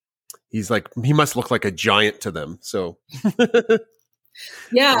 He must look like a giant to them. So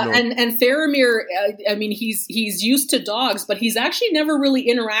yeah, and Faramir, he's used to dogs, but he's actually never really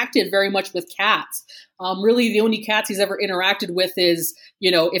interacted very much with cats. Really, the only cats he's ever interacted with is,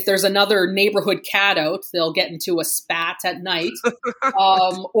 if there's another neighborhood cat out, they'll get into a spat at night,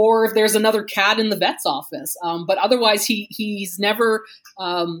 or if there's another cat in the vet's office. But otherwise, he's never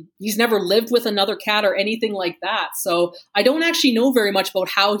lived with another cat or anything like that. So I don't actually know very much about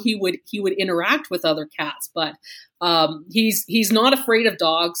how he would interact with other cats, but he's not afraid of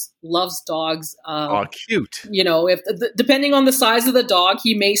dogs, loves dogs. Oh, cute. If depending on the size of the dog,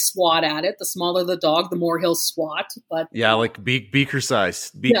 he may swat at it. The smaller the dog, the more he'll swat. But yeah, like Beaker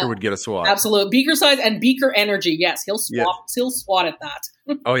size. Beaker would get a swat. Absolutely, Beaker size and Beaker energy. Yes, he'll swat. Yeah. He'll swat at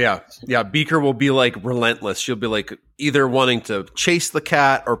that. Oh yeah, yeah. Beaker will be like relentless. She'll be like either wanting to chase the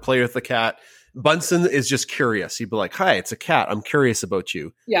cat or play with the cat. Bunsen is just curious. He'd be like, "Hi, it's a cat. I'm curious about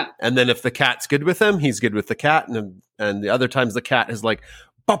you." Yeah. And then if the cat's good with him, he's good with the cat. And the other times the cat is like,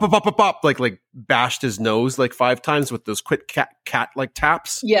 bop, bop, bop, bop, bop, like bashed his nose like 5 times with those quick cat like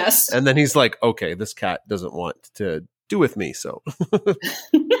taps. Yes. And then he's like, okay, this cat doesn't want to do with me. So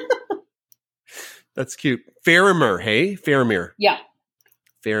that's cute. Faramir, hey? Faramir. Yeah.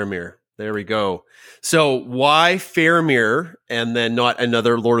 Faramir. There we go. So why Faramir and then not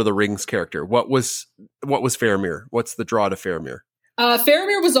another Lord of the Rings character? What was Faramir? What's the draw to Faramir?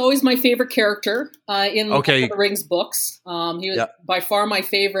 Faramir was always my favorite character in the Lord of the Rings books. He was by far my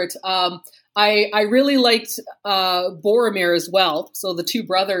favorite. I really liked Boromir as well, so the 2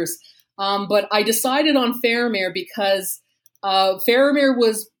 brothers. But I decided on Faramir because Faramir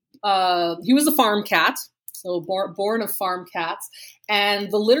was he was a farm cat, so born of farm cats, and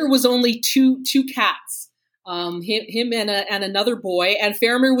the litter was only two cats, him and another boy, and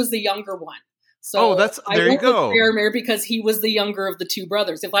Faramir was the younger one. So there you go. Faramir because he was the younger of the 2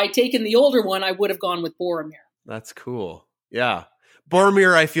 brothers. If I had taken the older one, I would have gone with Boromir. That's cool. Yeah.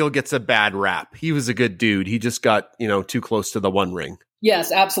 Boromir, I feel, gets a bad rap. He was a good dude. He just got, too close to the One Ring.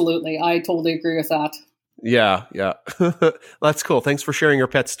 Yes, absolutely. I totally agree with that. Yeah, yeah. That's cool. Thanks for sharing your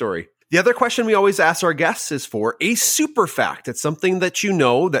pet story. The other question we always ask our guests is for a super fact. It's something that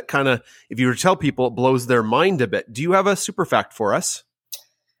that kind of, if you were to tell people, it blows their mind a bit. Do you have a super fact for us?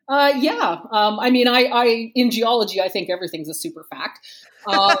 Yeah. I in geology, I think everything's a super fact.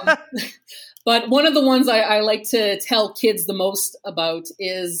 But one of the ones I like to tell kids the most about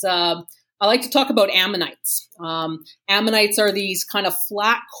is I like to talk about ammonites. Ammonites are these kind of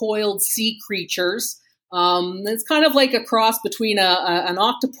flat-coiled sea creatures. It's kind of like a cross between an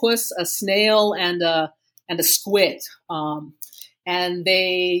octopus, a snail, and a squid. And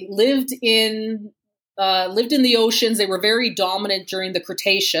they lived in the oceans. They were very dominant during the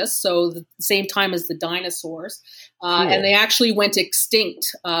Cretaceous, so the same time as the dinosaurs. Cool. And they actually went extinct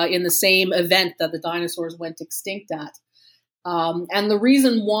in the same event that the dinosaurs went extinct at. And the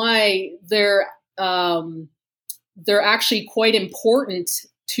reason why they're actually quite important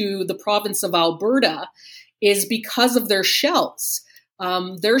to the province of Alberta is because of their shells.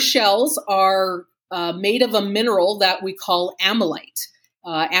 Their shells are made of a mineral that we call ammonite.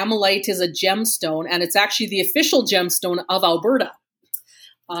 Ammonite is a gemstone, and it's actually the official gemstone of Alberta.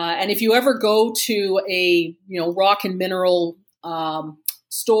 And if you ever go to a rock and mineral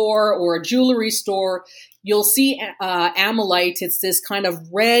store or a jewelry store, you'll see ammonite. It's this kind of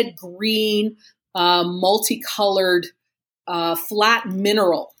red, green, multicolored, flat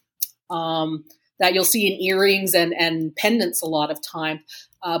mineral that you'll see in earrings and pendants a lot of time.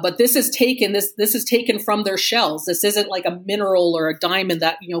 But this is taken from their shells. This isn't like a mineral or a diamond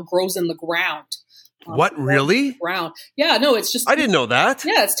that grows in the ground. What, really? Ground. Yeah, no, it's just. I didn't know that.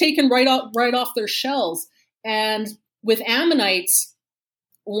 Yeah, it's taken right off their shells. And with ammonites,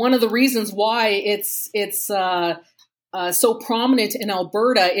 one of the reasons why it's so prominent in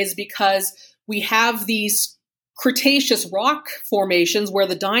Alberta is because we have these Cretaceous rock formations where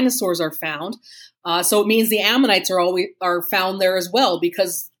the dinosaurs are found. So it means the ammonites are found there as well,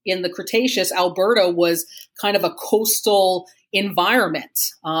 because in the Cretaceous, Alberta was kind of a coastal environment.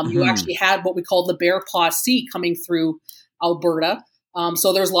 You actually had what we call the Bear Paw Sea coming through Alberta.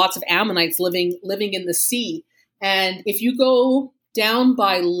 So there's lots of ammonites living in the sea. And if you go down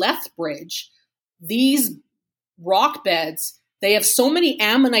by Lethbridge, these rock beds, they have so many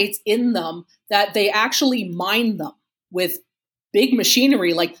ammonites in them that they actually mine them with big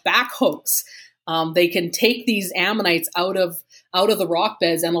machinery like backhoes. They can take these ammonites out of the rock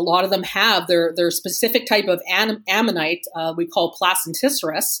beds, and a lot of them have their specific type of ammonite we call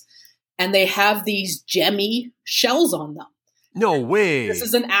placenticerous, and they have these gemmy shells on them. No way! This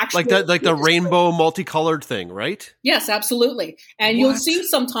is an actual like the rainbow multicolored thing, right? Yes, absolutely. And you'll see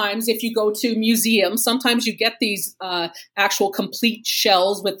sometimes if you go to museums, sometimes you get these actual complete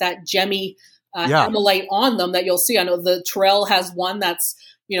shells with that gemmy ammonite on them that you'll see. I know the Terrell has one that's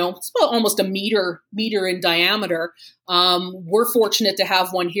it's about almost a meter in diameter. We're fortunate to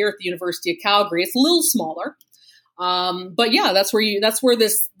have one here at the University of Calgary. It's a little smaller. But yeah, that's where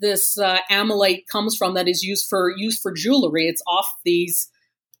this amylite comes from that is used for jewelry. It's off these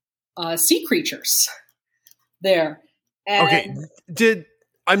sea creatures there. And okay,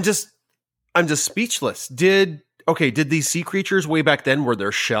 I'm just speechless. Did these sea creatures way back then, were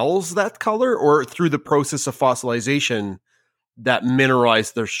their shells that color, or through the process of fossilization that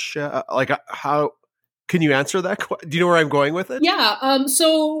mineralized their shell? Like, how can you answer that? Do you know where I'm going with it? Yeah.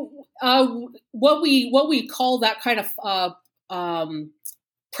 So what we call that kind of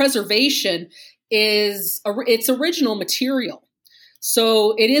preservation is its original material.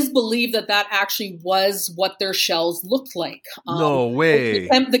 So it is believed that actually was what their shells looked like. No way.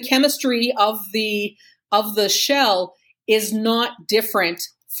 The chemistry of the shell is not different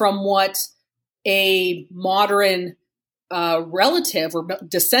from what a modern relative or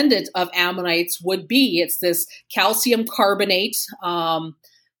descendant of ammonites would be. It's this calcium carbonate,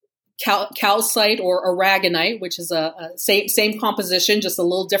 calcite or aragonite, which is a same composition, just a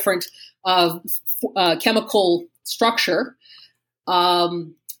little different chemical structure.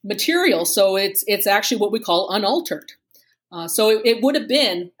 Material, so it's actually what we call unaltered. So it would have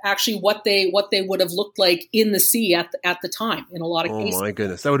been actually what they would have looked like in the sea at the time in a lot of cases. Oh my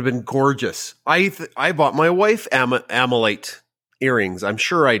goodness, that would have been gorgeous. I bought my wife amylite earrings. I'm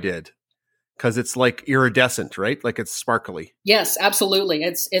sure I did, because it's like iridescent, right? Like it's sparkly. Yes, absolutely.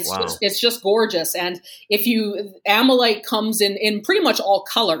 It's wow. just gorgeous. And amylite comes in pretty much all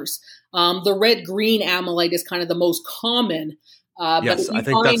colors. The red green amylite is kind of the most common. Yes, I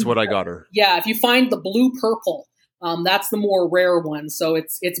think that's what I got her. Yeah, if you find the blue purple, that's the more rare one. So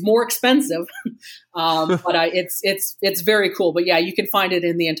it's more expensive, but it's very cool. But yeah, you can find it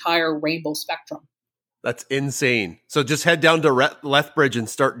in the entire rainbow spectrum. That's insane. So just head down to Lethbridge and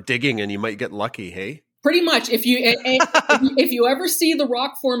start digging, and you might get lucky. Hey, pretty much. If you ever see the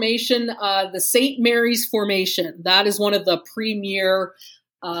rock formation, the St. Mary's Formation, that is one of the premier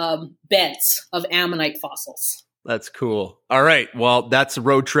beds of ammonite fossils. That's cool. All right. Well, that's a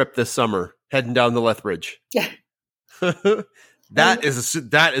road trip this summer, heading down the Lethbridge. Yeah. That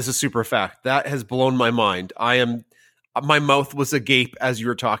is a super fact. That has blown my mind. My mouth was agape as you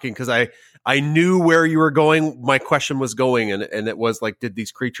were talking, because I knew where you were going. My question was going, and it was like, did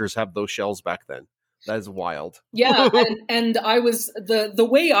these creatures have those shells back then? That is wild. Yeah, and I was the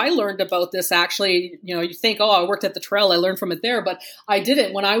way I learned about this, actually, you think, oh, I worked at the Trail, I learned from it there, but I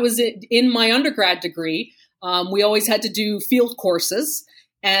didn't. When I was in my undergrad degree, we always had to do field courses.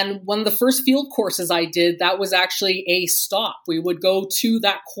 And one of the first field courses I did, that was actually a stop. We would go to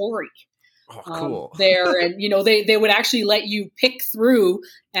that quarry. Oh, cool. There, and they would actually let you pick through,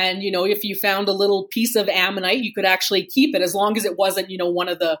 and if you found a little piece of ammonite, you could actually keep it, as long as it wasn't one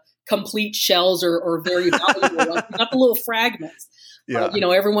of the complete shells or very valuable ones. Not the little fragments. Yeah.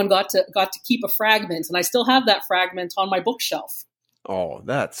 Everyone got to keep a fragment, and I still have that fragment on my bookshelf. Oh,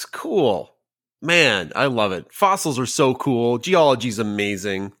 that's cool. Man, I love it. Fossils are so cool. Geology's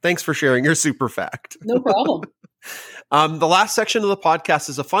amazing. Thanks for sharing your super fact. No problem. The last section of the podcast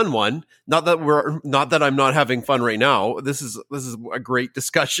is a fun one. Not that I'm not having fun right now. This is a great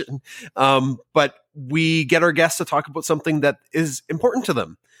discussion. But we get our guests to talk about something that is important to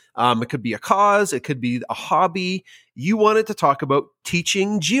them. It could be a cause. It could be a hobby. You wanted to talk about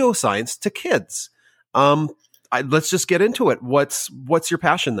teaching geoscience to kids. Let's just get into it. What's your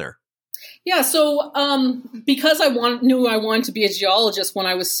passion there? Yeah, so because I knew I wanted to be a geologist when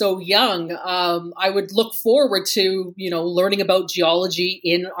I was so young, I would look forward to learning about geology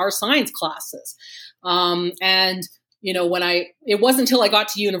in our science classes. And it wasn't until I got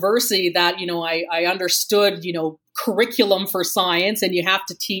to university that I understood curriculum for science, and you have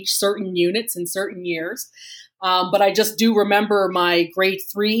to teach certain units in certain years. But I just do remember my grade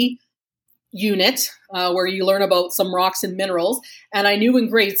 3 unit where you learn about some rocks and minerals, and I knew in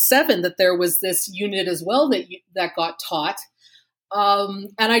grade 7 that there was this unit as well that got taught,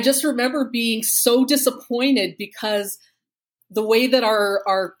 and I just remember being so disappointed, because the way that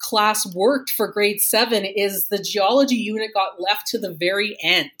our class worked for grade 7 is the geology unit got left to the very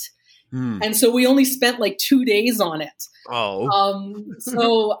end, and so we only spent like 2 days on it.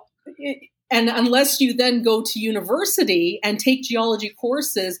 And unless you then go to university and take geology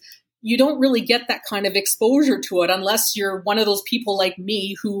courses, you don't really get that kind of exposure to it, unless you're one of those people like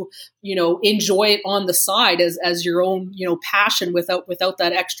me who, enjoy it on the side as your own, passion without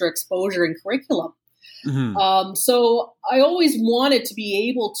that extra exposure and curriculum. Mm-hmm. So I always wanted to be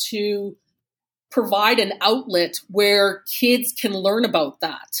able to provide an outlet where kids can learn about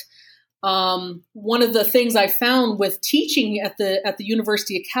that. one of the things I found with teaching at the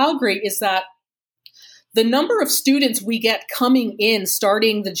University of Calgary is that the number of students we get coming in,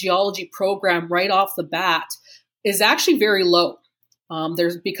 starting the geology program right off the bat, is actually very low.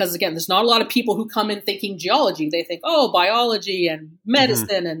 Because there's not a lot of people who come in thinking geology. They think, oh, biology and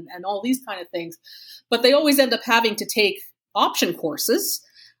medicine and all these kind of things. But they always end up having to take option courses.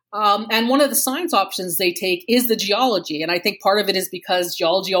 And one of the science options they take is the geology. And I think part of it is because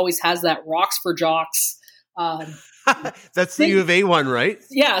geology always has that rocks for jocks. That's the U of A one, right?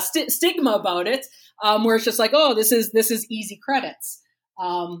 Yeah, stigma about it, where it's just like, oh, this is easy credits.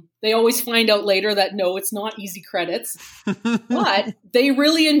 They always find out later that no, it's not easy credits, but they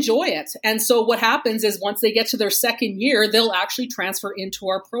really enjoy it. And so what happens is once they get to their second year, they'll actually transfer into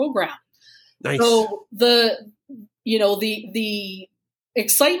our program. Nice. So the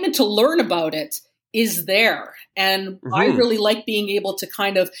excitement to learn about it is there. And I really like being able to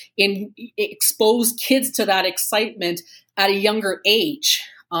kind of expose kids to that excitement at a younger age,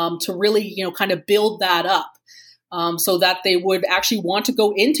 to really, kind of build that up. So that they would actually want to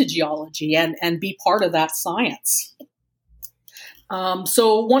go into geology and be part of that science.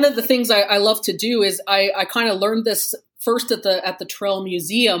 So one of the things I love to do is I kind of learned this first at the Trail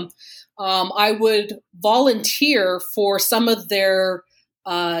Museum. I would volunteer for some of their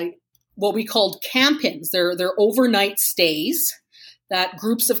what we called camp-ins. They're overnight stays that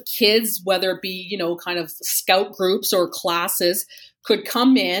groups of kids, whether it be kind of scout groups or classes, could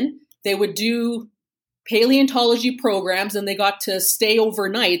come in. They would do paleontology programs, and they got to stay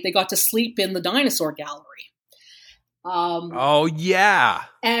overnight. They got to sleep in the dinosaur gallery. Oh, yeah.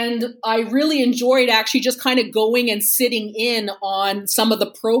 And I really enjoyed actually just kind of going and sitting in on some of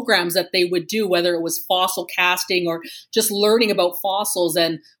the programs that they would do, whether it was fossil casting or just learning about fossils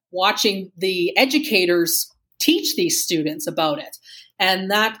and watching the educators teach these students about it.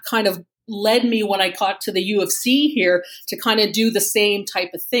 And that kind of led me when I got to the U of C here to kind of do the same type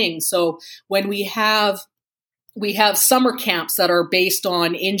of thing. So when we have summer camps that are based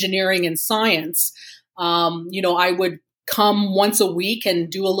on engineering and science, I would come once a week and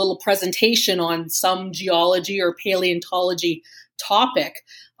do a little presentation on some geology or paleontology topic,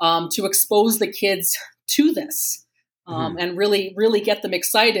 to expose the kids to this, and really, really get them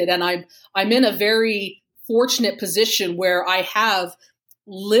excited. And I'm in a very fortunate position where I have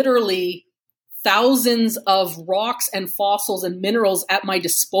literally thousands of rocks and fossils and minerals at my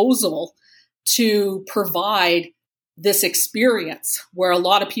disposal to provide this experience where a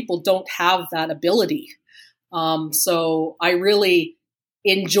lot of people don't have that ability. So I really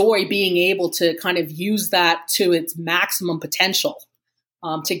enjoy being able to kind of use that to its maximum potential,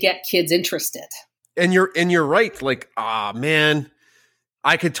 to get kids interested. And you're right. Like, man,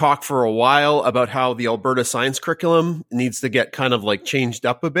 I could talk for a while about how the Alberta science curriculum needs to get kind of like changed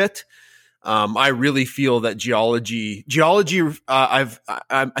up a bit. I really feel that geology, I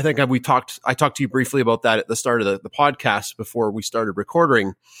talked to you briefly about that at the start of the podcast before we started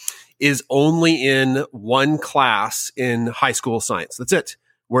recording, is only in one class in high school science. That's it,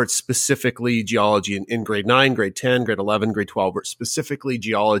 where it's specifically geology in grade 9, grade 10, grade 11, grade 12, where it's specifically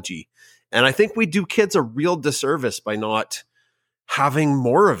geology. And I think we do kids a real disservice by not having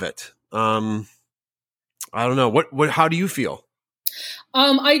more of it. I don't know. How do you feel?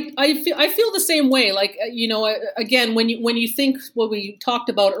 I feel the same way. Like, again, when you think what we talked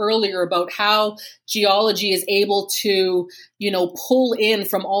about earlier about how geology is able to, pull in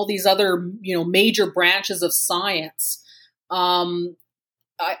from all these other, major branches of science.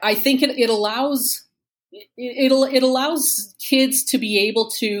 I think it allows kids to be able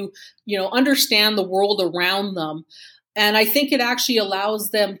to, understand the world around them. And I think it actually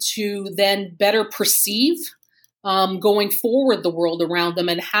allows them to then better perceive going forward the world around them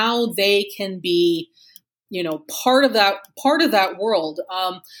and how they can be, part of that world.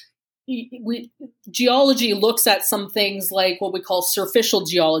 Geology looks at some things like what we call surficial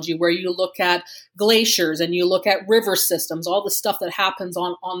geology, where you look at glaciers and you look at river systems, all the stuff that happens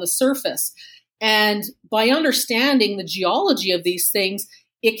on the surface. And by understanding the geology of these things,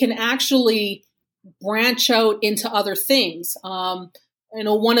 it can actually branch out into other things.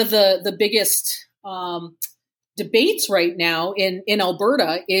 One of the biggest debates right now in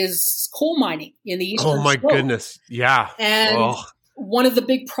Alberta is coal mining in the Eastern Oh my Slope. Goodness. Yeah. And one of the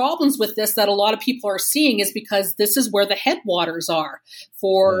big problems with this that a lot of people are seeing is because this is where the headwaters are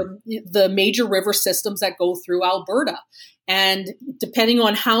for the major river systems that go through Alberta. And depending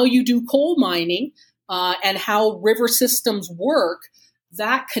on how you do coal mining and how river systems work,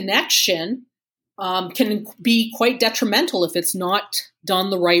 that connection can be quite detrimental if it's not done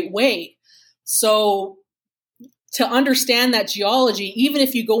the right way. So to understand that geology, even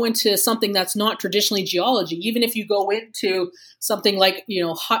if you go into something that's not traditionally geology, even if you go into something like,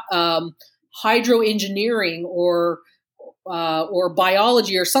 hydroengineering or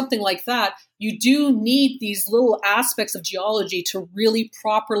biology or something like that, you do need these little aspects of geology to really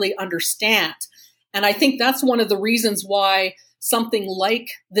properly understand. And I think that's one of the reasons why something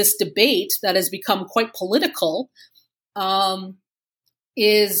like this debate that has become quite political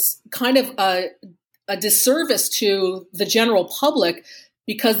is kind of a disservice to the general public,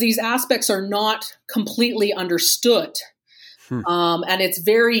 because these aspects are not completely understood. And it's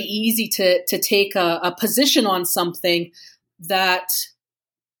very easy to take a position on something that,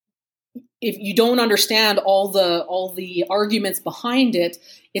 if you don't understand all the arguments behind it,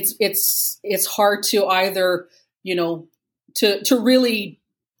 it's hard to either, to really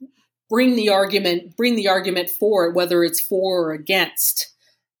bring the argument forward, whether it's for or against.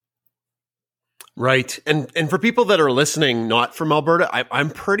 Right. And for people that are listening, not from Alberta, I'm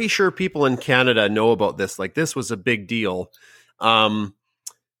pretty sure people in Canada know about this. Like, this was a big deal. And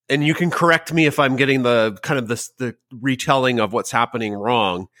you can correct me if I'm getting the retelling of what's happening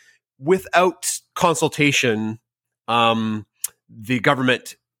wrong. Without consultation, the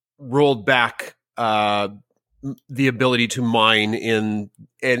government rolled back the ability to mine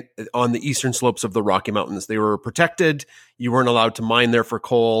on the eastern slopes of the Rocky Mountains. They were protected. You weren't allowed to mine there for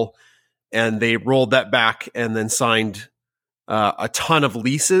coal. And they rolled that back and then signed a ton of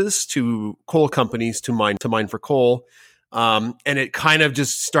leases to coal companies to mine for coal. And it kind of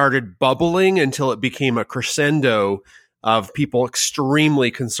just started bubbling until it became a crescendo of people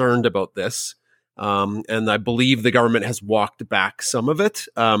extremely concerned about this. And I believe the government has walked back some of it,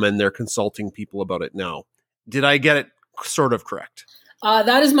 and they're consulting people about it now. Did I get it sort of correct?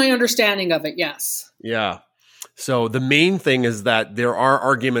 That is my understanding of it, yes. Yeah. So the main thing is that there are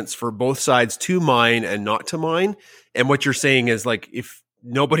arguments for both sides to mine and not to mine. And what you're saying is, like, if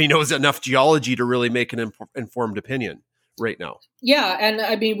nobody knows enough geology to really make an informed opinion right now. Yeah. And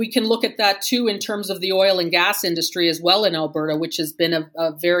I mean, we can look at that too in terms of the oil and gas industry as well in Alberta, which has been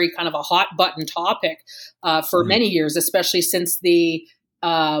a very kind of a hot button topic for many years, especially since the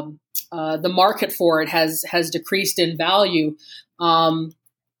market for it has decreased in value.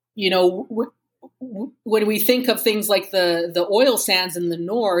 When we think of things like the oil sands in the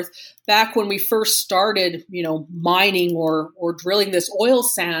north, back when we first started, mining or drilling this oil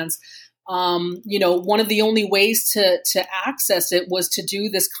sands, one of the only ways to access it was to do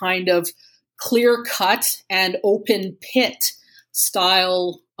this kind of clear cut and open pit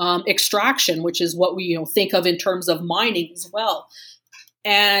style extraction, which is what we think of in terms of mining as well.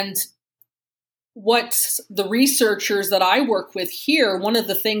 And what the researchers that I work with here, one of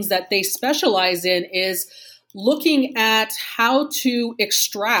the things that they specialize in is looking at how to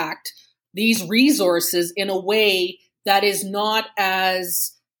extract these resources in a way that is not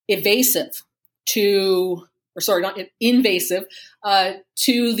as invasive to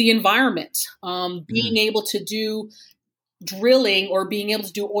the environment. Being able to do drilling or being able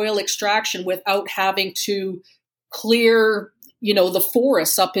to do oil extraction without having to clear the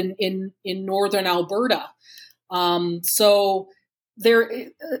forests up in northern Alberta. So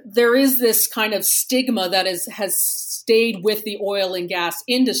there is this kind of stigma that has stayed with the oil and gas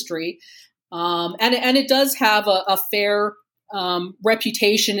industry. And it does have a fair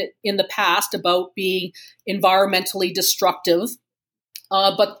reputation in the past about being environmentally destructive.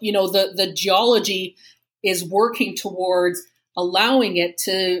 But the geology is working towards allowing it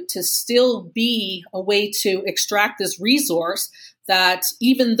to still be a way to extract this resource that,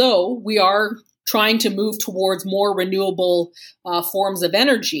 even though we are trying to move towards more renewable forms of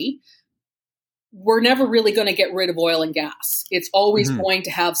energy, we're never really going to get rid of oil and gas. It's always going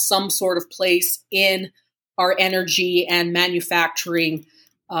to have some sort of place in our energy and manufacturing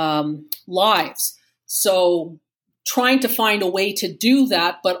lives. So trying to find a way to do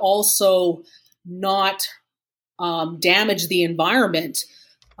that, but also not damage the environment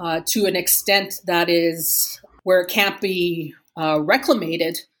to an extent that is where it can't be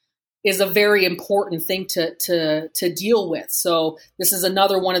reclamated, is a very important thing to deal with. So this is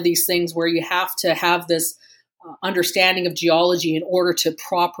another one of these things where you have to have this understanding of geology in order to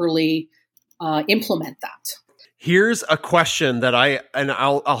properly implement that. Here's a question that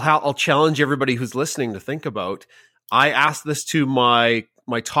I'll challenge everybody who's listening to think about. I ask this to my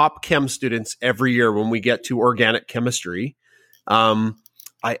top chem students every year when we get to organic chemistry.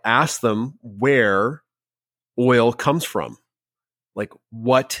 I ask them where oil comes from. Like,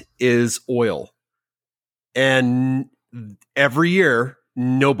 what is oil? And every year,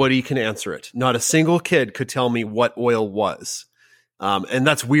 nobody can answer it. Not a single kid could tell me what oil was. And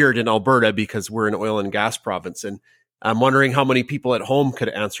that's weird in Alberta because we're an oil and gas province. And I'm wondering how many people at home could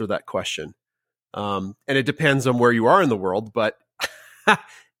answer that question. And it depends on where you are in the world, but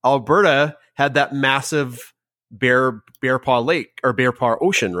Alberta had that massive Bear Paw Lake or Bear Paw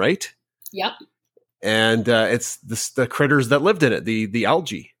Ocean, right? Yep. And it's the critters that lived in it, the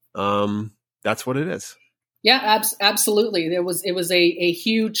algae. That's what it is. Yeah, absolutely. It was a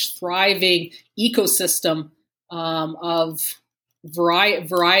huge thriving ecosystem of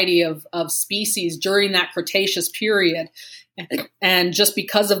variety of species during that Cretaceous period. And just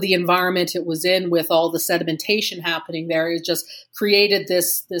because of the environment it was in, with all the sedimentation happening there, it just created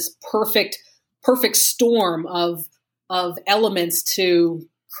this perfect storm of elements to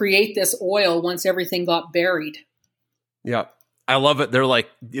create this oil once everything got buried. Yeah. I love it. They're like,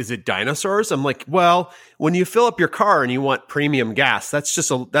 is it dinosaurs? I'm like, well, when you fill up your car and you want premium gas, that's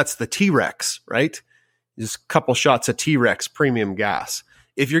the T-Rex, right? Just a couple shots of T-Rex premium gas.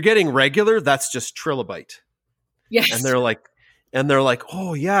 If you're getting regular, that's just trilobite. Yes. And they're like,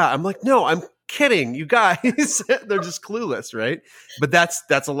 oh yeah. I'm like, no, I'm kidding, you guys. They're just clueless, right? But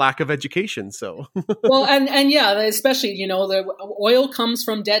that's a lack of education. So well, and yeah, especially, the oil comes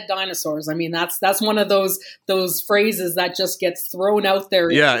from dead dinosaurs. I mean, that's one of those phrases that just gets thrown out there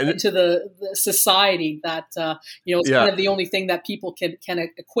into the society that it's kind of the only thing that people can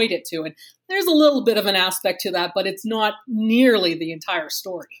equate it to. And there's a little bit of an aspect to that, but it's not nearly the entire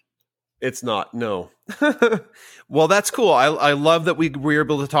story. It's not, no. Well, that's cool. I love that we were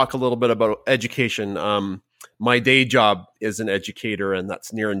able to talk a little bit about education. My day job is an educator, and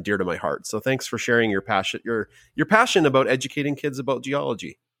that's near and dear to my heart. So thanks for sharing your passion, your passion about educating kids about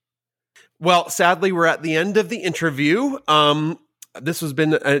geology. Well, sadly, we're at the end of the interview. This has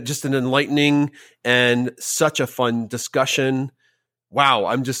been just an enlightening and such a fun discussion. Wow,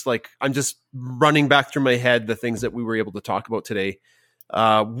 I'm just running back through my head the things that we were able to talk about today.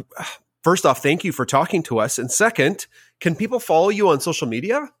 First off, thank you for talking to us. And second, can people follow you on social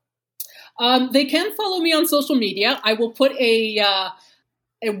media? They can follow me on social media. I will put a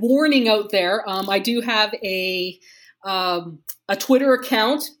warning out there. I do have a Twitter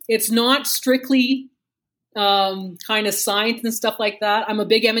account. It's not strictly kind of science and stuff like that. I'm a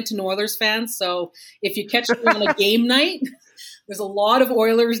big Edmonton Oilers fan, so if you catch me on a game night, there's a lot of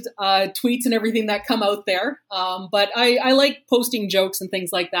Oilers tweets and everything that come out there. But I like posting jokes and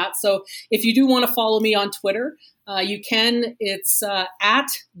things like that. So if you do want to follow me on Twitter, you can. It's at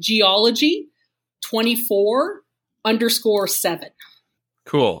geology24_7.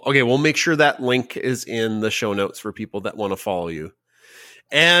 Cool. Okay, we'll make sure that link is in the show notes for people that want to follow you.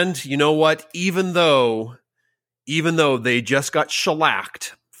 And you know what? Even though they just got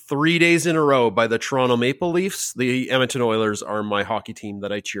shellacked 3 days in a row by the Toronto Maple Leafs, the Edmonton Oilers are my hockey team that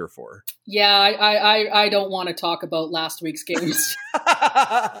I cheer for. Yeah, I don't want to talk about last week's games.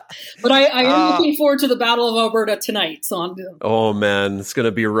 But I am looking forward to the Battle of Alberta tonight. So oh, man, it's going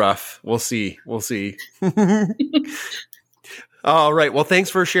to be rough. We'll see. All right. Well, thanks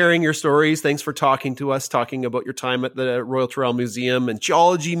for sharing your stories. Thanks for talking to us, talking about your time at the Royal Tyrrell Museum and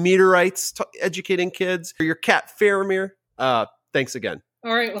geology, meteorites, educating kids, your cat, Faramir. Thanks again.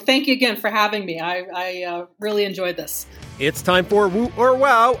 All right. Well, thank you again for having me. I really enjoyed this. It's time for Woo or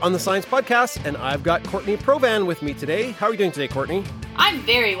Wow on the Science Podcast, and I've got Courtney Provan with me today. How are you doing today, Courtney? I'm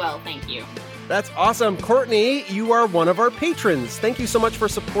very well, thank you. That's awesome. Courtney, you are one of our patrons. Thank you so much for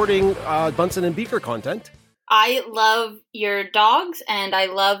supporting Bunsen and Beaker content. I love your dogs, and I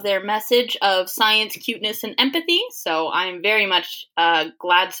love their message of science, cuteness, and empathy, so I'm very much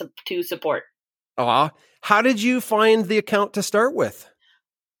glad to support. How did you find the account to start with?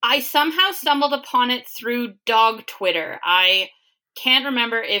 I somehow stumbled upon it through dog Twitter. I can't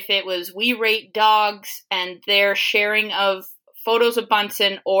remember if it was We Rate Dogs and their sharing of photos of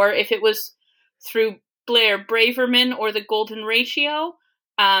Bunsen, or if it was through Blair Braverman or the Golden Ratio.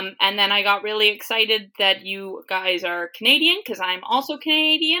 And then I got really excited that you guys are Canadian, because I'm also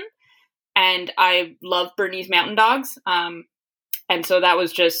Canadian, and I love Bernese Mountain Dogs. And so that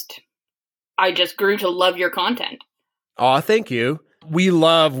was I just grew to love your content. Oh, thank you. We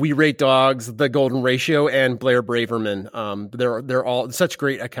love We Rate Dogs, the Golden Ratio, and Blair Braverman. They're all such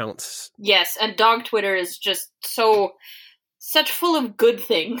great accounts. Yes, and dog Twitter is just such full of good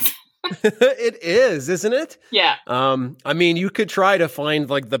things. It is, isn't it? Yeah. I mean, you could try to find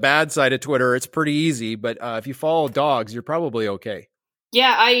like the bad side of Twitter. It's pretty easy, but if you follow dogs, you're probably okay.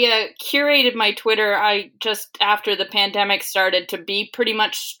 Yeah, I curated my Twitter. I just after the pandemic started to be pretty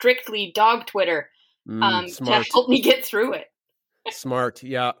much strictly dog Twitter to help me get through it. Smart,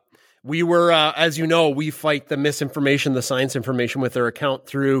 yeah. We were, as you know, we fight the misinformation, the science information with our account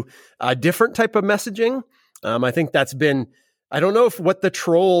through a different type of messaging. I think that's been I don't know if what the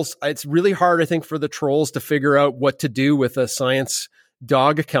trolls, it's really hard, I think, for the trolls to figure out what to do with a science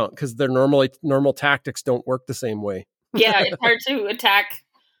dog account because their normal tactics don't work the same way. Yeah, it's hard to attack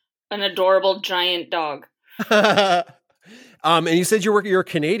an adorable giant dog. And you said you're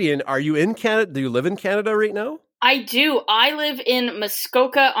Canadian. Are you in Canada? Do you live in Canada right now? I do. I live in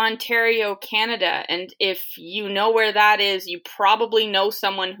Muskoka, Ontario, Canada. And if you know where that is, you probably know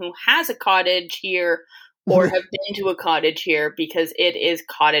someone who has a cottage here or have been to a cottage here because it is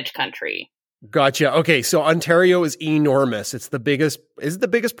cottage country. Gotcha. Okay, so Ontario is enormous. It's the biggest. Is it the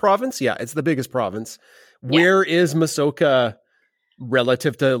biggest province? Yeah, it's the biggest province. Yeah. Where is Muskoka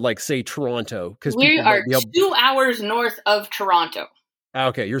relative to, like, say, Toronto? Because we are 2 hours north of Toronto.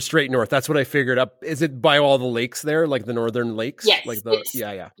 Okay, you're straight north. That's what I figured up. Is it by all the lakes there, like the northern lakes? Yes. Like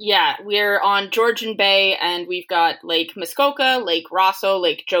Yeah, we're on Georgian Bay, and we've got Lake Muskoka, Lake Rosso,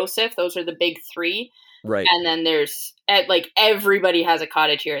 Lake Joseph. Those are the big three. Right. And then there's, like, everybody has a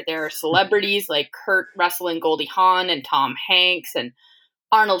cottage here. There are celebrities like Kurt Russell and Goldie Hawn and Tom Hanks, and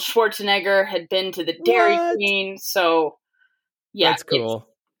Arnold Schwarzenegger had been to the Dairy Queen. So, yeah. That's cool.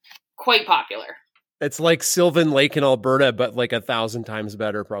 It's quite popular. It's like Sylvan Lake in Alberta, but like 1,000 times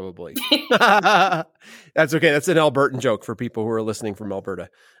better, probably. That's okay. That's an Albertan joke for people who are listening from Alberta.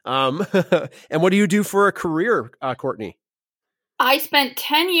 And what do you do for a career, Courtney? I spent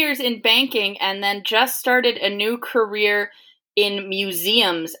 10 years in banking and then just started a new career in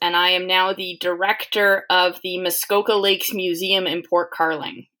museums. And I am now the director of the Muskoka Lakes Museum in Port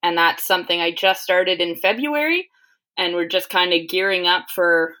Carling. And that's something I just started in February. And we're just kind of gearing up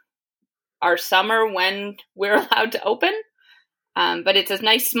for our summer when we're allowed to open. But it's a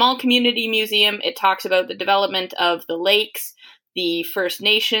nice small community museum. It talks about the development of the lakes, the First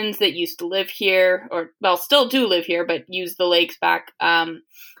Nations that used to live here, or, well, still do live here, but used the lakes back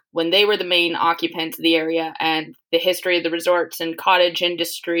when they were the main occupants of the area, and the history of the resorts and cottage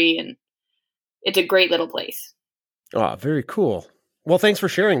industry. And it's a great little place. Oh, very cool. Well, thanks for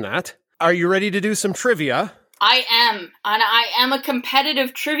sharing that. Are you ready to do some trivia? I am. And I am a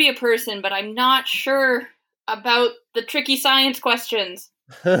competitive trivia person, but I'm not sure about the tricky science questions.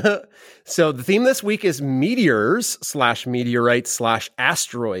 So the theme this week is meteors / meteorites /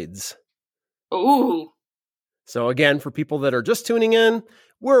 asteroids. Ooh. So again, for people that are just tuning in,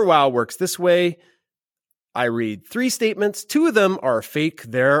 Where Wow works this way. I read 3 statements. 2 of them are fake.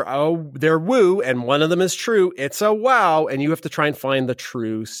 They're woo, and 1 of them is true. It's a wow, and you have to try and find the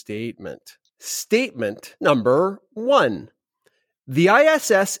true statement. Statement number 1. The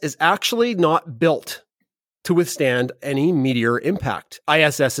ISS is actually not built to withstand any meteor impact.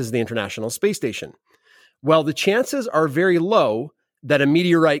 ISS is the International Space Station. While the chances are very low that a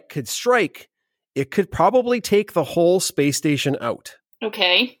meteorite could strike, it could probably take the whole space station out.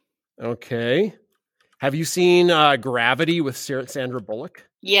 Okay. Have you seen Gravity with Sandra Bullock?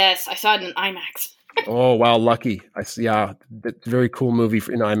 Yes, I saw it in IMAX. Oh, wow, lucky. Yeah, that's a very cool movie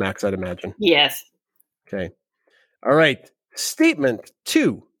in IMAX, I'd imagine. Yes. Okay. All right. Statement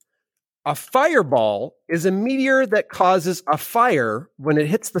 2. A fireball is a meteor that causes a fire when it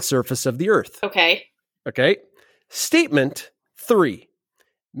hits the surface of the Earth. Okay. Statement 3.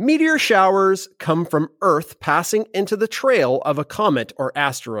 Meteor showers come from Earth passing into the trail of a comet or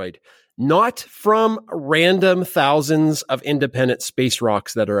asteroid, not from random thousands of independent space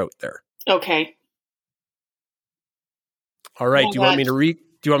rocks that are out there. Okay. All right. Do you want me to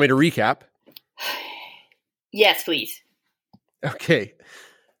recap? Yes, please. Okay.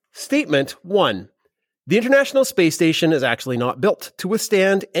 Statement 1. The International Space Station is actually not built to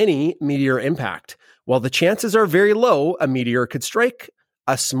withstand any meteor impact. While the chances are very low a meteor could strike,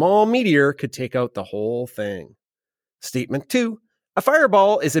 a small meteor could take out the whole thing. Statement 2. A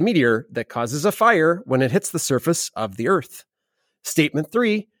fireball is a meteor that causes a fire when it hits the surface of the Earth. Statement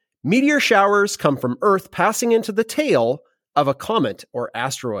 3. Meteor showers come from Earth passing into the tail of a comet or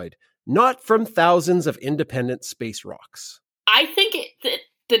asteroid, not from thousands of independent space rocks. I think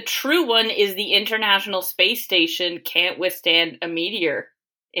the true one is the International Space Station can't withstand a meteor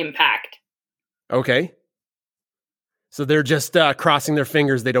impact. Okay. So they're just crossing their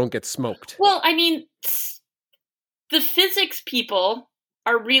fingers they don't get smoked. Well, I mean, the physics people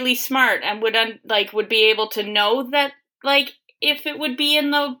are really smart and would be able to know that, like, if it would be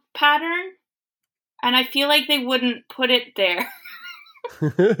in the pattern. And I feel like they wouldn't put it there.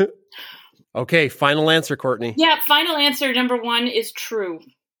 Okay, final answer, Courtney. Yeah, final answer, number 1 is true.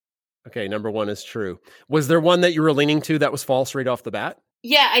 Okay, number 1 is true. Was there one that you were leaning to that was false right off the bat?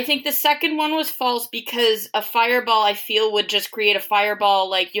 Yeah, I think the second one was false because a fireball, I feel, would just create a fireball.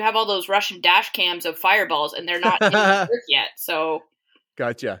 Like, you have all those Russian dash cams of fireballs, and they're not in the Earth yet. So,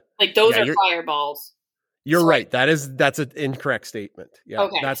 gotcha. Like, those are fireballs. You're right. That's an incorrect statement. Yeah,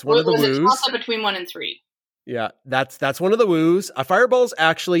 Okay. that's one of the Was woos. it toss-up between 1 and 3? Yeah, that's one of the woos. A fireball is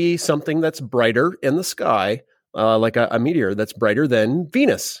actually something that's brighter in the sky, like a meteor that's brighter than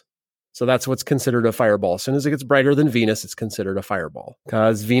Venus. So that's what's considered a fireball. As soon as it gets brighter than Venus, it's considered a fireball,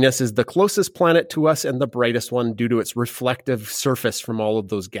 because Venus is the closest planet to us and the brightest one due to its reflective surface from all of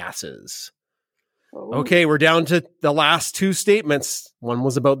those gases. Oh. Okay, we're down to the last 2 statements. One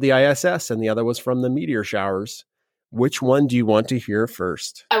was about the ISS and the other was from the meteor showers. Which one do you want to hear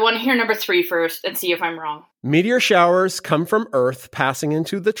first? I want to hear number 3 first and see if I'm wrong. Meteor showers come from Earth passing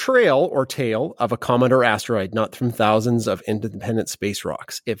into the trail or tail of a comet or asteroid, not from thousands of independent space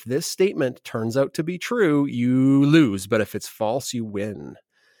rocks. If this statement turns out to be true, you lose. But if it's false, you win.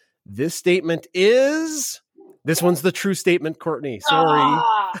 This statement is... This one's the true statement, Courtney. Sorry.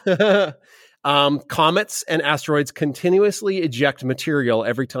 Comets and asteroids continuously eject material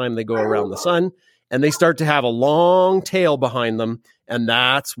every time they go around the sun. And they start to have a long tail behind them. And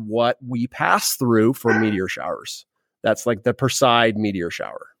that's what we pass through for meteor showers. That's like the Perseid meteor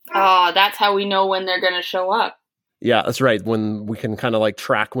shower. Oh, that's how we know when they're going to show up. Yeah, that's right. When we can kind of like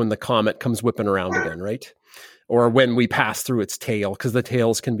track when the comet comes whipping around again, right? Or when we pass through its tail, because the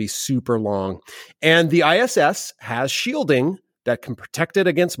tails can be super long. And the ISS has shielding that can protect it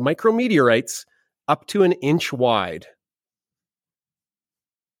against micrometeorites up to 1 inch wide.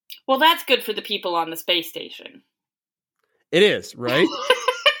 Well, that's good for the people on the space station. It is, right?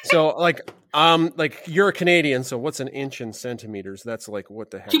 So like you're a Canadian, so what's 1 inch in centimeters? That's like,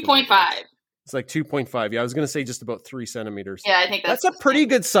 what the heck? 2.5. It's like 2.5. Yeah, I was going to say just about 3 centimeters. Yeah, I think that's a pretty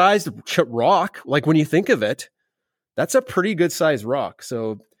good sized rock. Like when you think of it, that's a pretty good sized rock.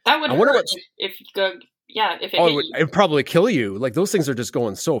 So that would hurt if you go. Yeah, if it would probably kill you. Like those things are just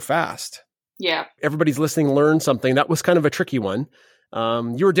going so fast. Yeah. Everybody's listening, learn something. That was kind of a tricky one.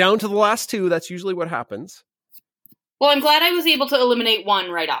 You were down to the last 2. That's usually what happens. Well, I'm glad I was able to eliminate 1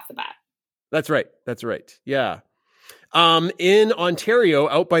 right off the bat. That's right. That's right. Yeah. In Ontario,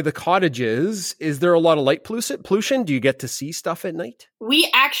 out by the cottages, is there a lot of light pollution? Do you get to see stuff at night? We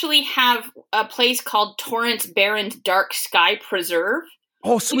actually have a place called Torrance Barrens Dark Sky Preserve.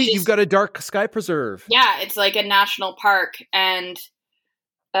 Oh, sweet. You've got a dark sky preserve. Yeah, it's like a national park, and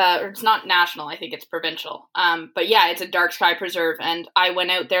it's not national. I think it's provincial. But yeah, it's a dark sky preserve. And I went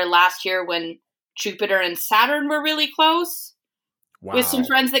out there last year when Jupiter and Saturn were really close. Wow. With some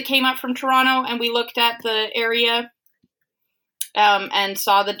friends that came up from Toronto, and we looked at the area and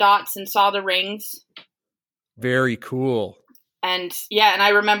saw the dots and saw the rings. Very cool. And yeah, and I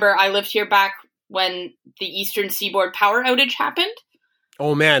remember I lived here back when the Eastern Seaboard power outage happened.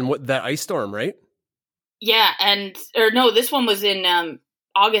 Oh man, what, that ice storm, right? Yeah, this one was in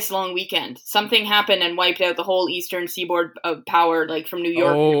August long weekend. Something happened and wiped out the whole Eastern Seaboard of power, like from New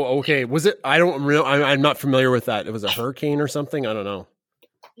York. Oh, okay. Was it? I don't know. I'm not familiar with that. It was a hurricane or something. I don't know.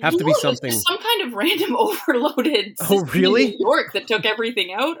 Have to be something. It was some kind of random overloaded system in New York that took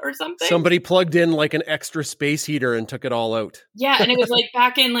everything out or something. Somebody plugged in like an extra space heater and took it all out. Yeah, and it was like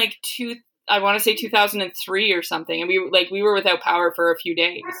back in like 2003 or something, and we were without power for a few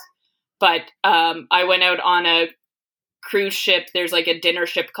days. But I went out on a cruise ship. There's like a dinner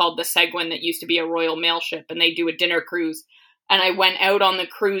ship called the Seguin that used to be a Royal Mail ship, and they do a dinner cruise. And I went out on the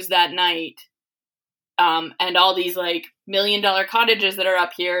cruise that night. And all these like $1 million cottages that are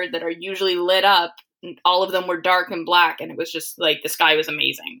up here that are usually lit up, and all of them were dark and black. And it was just like, the sky was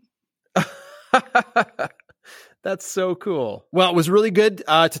amazing. That's so cool. Well, it was really good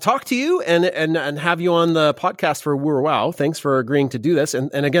to talk to you and have you on the podcast for Woo or Wow. Thanks for agreeing to do this.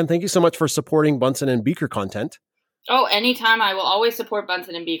 And again, thank you so much for supporting Bunsen and Beaker content. Oh, anytime. I will always support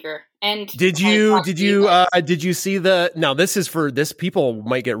Bunsen and Beaker. And did you see now this is for this, people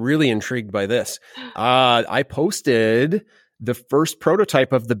might get really intrigued by this. I posted the first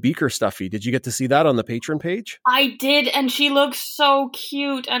prototype of the Beaker stuffy. Did you get to see that on the Patreon page? I did. And she looks so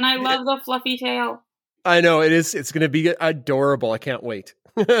cute. And I love the fluffy tail. I know it is. It's going to be adorable. I can't wait.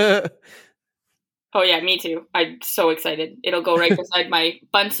 Oh yeah, me too. I'm so excited. It'll go right beside my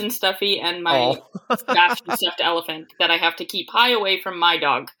Bunsen stuffy and my stuffed elephant that I have to keep high away from my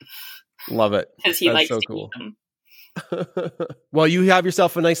dog. Love it. Because he likes to eat them. Well, you have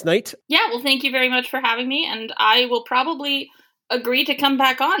yourself a nice night. Yeah, well, thank you very much for having me. And I will probably agree to come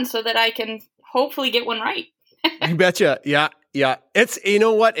back on so that I can hopefully get one right. You betcha. Yeah. Yeah. It's, you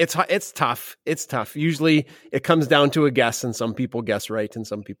know what? It's tough. It's tough. Usually it comes down to a guess, and some people guess right and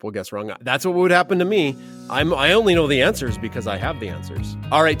some people guess wrong. That's what would happen to me. I only know the answers because I have the answers.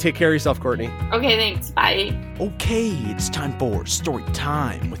 All right. Take care of yourself, Courtney. Okay. Thanks. Bye. Okay. It's time for story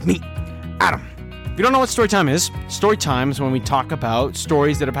time with me, Adam. you don't know what story time is when we talk about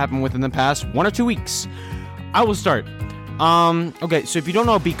stories that have happened within the past 1 or 2 weeks. I will start. Okay, so if you don't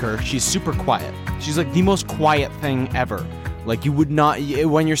know Beaker, she's super quiet. She's like the most quiet thing ever. Like, you would not,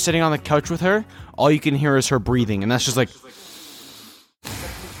 when you're sitting on the couch with her, all you can hear is her breathing, and that's just like...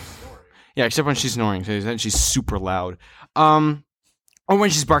 Yeah, except when she's snoring, then she's super loud. Or when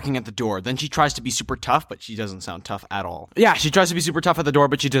she's barking at the door, then she tries to be super tough, but she doesn't sound tough at all. Yeah, she tries to be super tough at the door,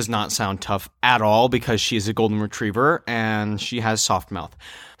 but she does not sound tough at all because she is a golden retriever and she has soft mouth.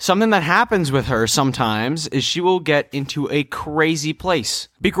 Something that happens with her sometimes is she will get into a crazy place.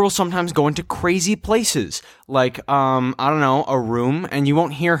 Beaker will sometimes go into crazy places, like, I don't know, a room, and you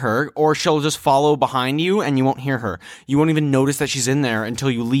won't hear her, or she'll just follow behind you and you won't hear her. You won't even notice that she's in there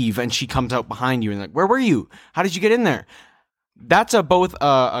until you leave and she comes out behind you and like, where were you? How did you get in there? That's both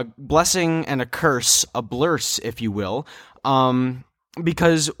a blessing and a curse, a blurse, if you will,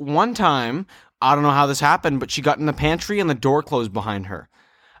 because one time, I don't know how this happened, but she got in the pantry and the door closed behind her,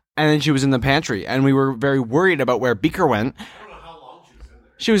 and then she was in the pantry, and we were very worried about where Beaker went. I don't know how long she was in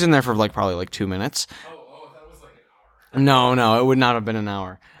there. She was in there for probably 2 minutes. Oh, that was like an hour. No, it would not have been an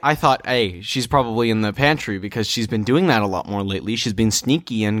hour. I thought, hey, she's probably in the pantry because she's been doing that a lot more lately. She's been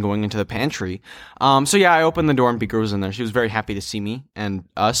sneaky and going into the pantry. So yeah, I opened the door and Beaker was in there. She was very happy to see me and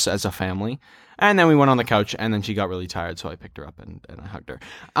us as a family. And then we went on the couch and then she got really tired, so I picked her up and I hugged her.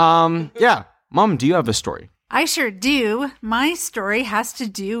 Yeah. Mom, do you have a story? I sure do. My story has to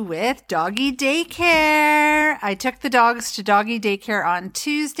do with doggy daycare. I took the dogs to doggy daycare on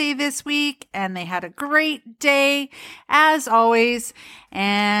Tuesday this week, and they had a great day, as always.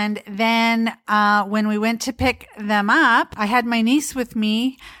 And then when we went to pick them up, I had my niece with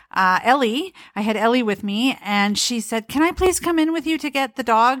me, Ellie. I had Ellie with me, and she said, "Can I please come in with you to get the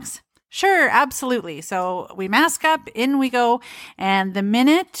dogs?" Sure, absolutely. So we mask up, in we go, and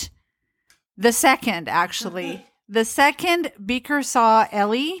the second Beaker saw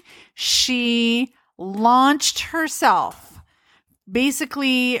Ellie, she launched herself,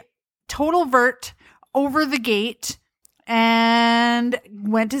 basically total vert over the gate and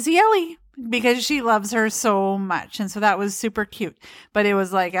went to see Ellie because she loves her so much. And so that was super cute. But it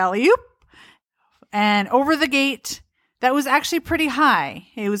was like alley-oop and over the gate. That was actually pretty high.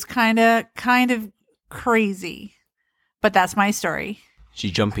 It was kind of crazy. But that's my story.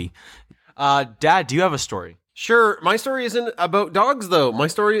 She's jumpy. Dad, do you have a story? Sure. My story isn't about dogs, though. My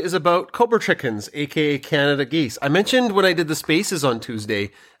story is about Cobra chickens, aka Canada geese. I mentioned when I did the spaces on Tuesday,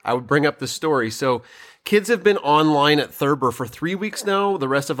 I would bring up this story. So kids have been online at Thurber for 3 weeks now, the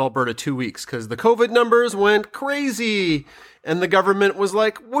rest of Alberta 2 weeks, because the COVID numbers went crazy. And the government was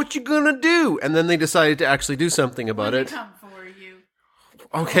like, what you gonna do? And then they decided to actually do something about it. Come for you.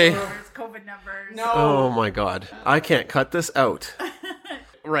 Okay. COVID numbers. No. Oh my God. I can't cut this out.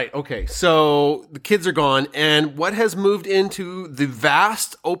 Right, okay. So the kids are gone, and what has moved into the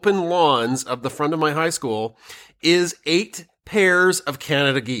vast open lawns of the front of my high school is 8 pairs of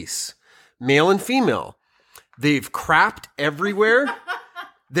Canada geese, male and female. They've crapped everywhere.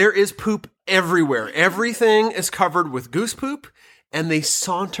 There is poop everywhere. Everything is covered with goose poop, and they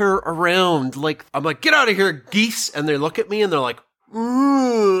saunter around like, I'm like, get out of here, geese. And they look at me and they're like,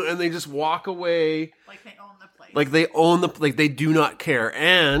 ooh, and they just walk away. Like they own the place. Like they do not care.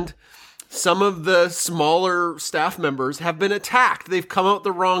 And some of the smaller staff members have been attacked. They've come out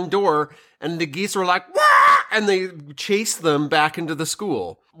the wrong door and the geese are like, wah! And they chase them back into the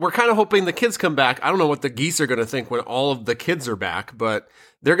school. We're kind of hoping the kids come back. I don't know what the geese are going to think when all of the kids are back, but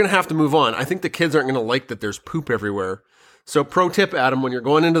they're going to have to move on. I think the kids aren't going to like that there's poop everywhere. So pro tip, Adam, when you're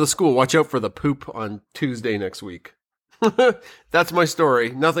going into the school, watch out for the poop on Tuesday next week. That's my story.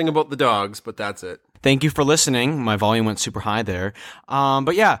 Nothing about the dogs, but that's it. Thank you for listening. My volume went super high there.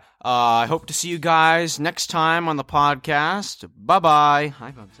 But yeah, I hope to see you guys next time on the podcast. Bye-bye.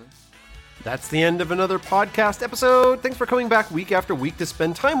 Hi, Vincent. That's the end of another podcast episode. Thanks for coming back week after week to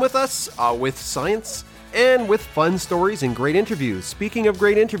spend time with us with science and with fun stories and great interviews. Speaking of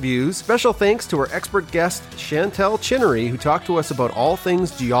great interviews, special thanks to our expert guest, Chantel Chinery, who talked to us about all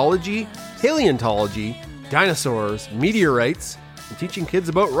things geology, paleontology, dinosaurs, meteorites, and teaching kids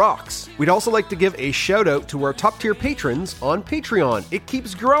about rocks. We'd also like to give a shout out to our top tier patrons on Patreon. It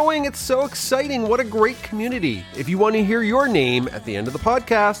keeps growing. It's so exciting. What a great community. If you want to hear your name at the end of the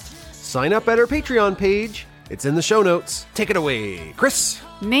podcast, sign up at our Patreon page It's in the show notes. Take it away, Chris.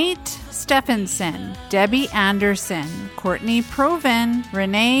 Nate Stephenson, Debbie Anderson, Courtney Proven,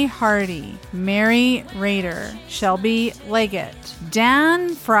 Renee Hardy, Mary Rader, Shelby Leggett,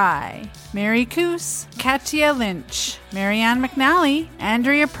 Dan Fry, Mary Coos, Katia Lynch, Marianne McNally,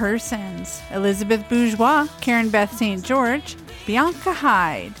 Andrea Persons, Elizabeth Bourgeois, Karen Beth St. George, Bianca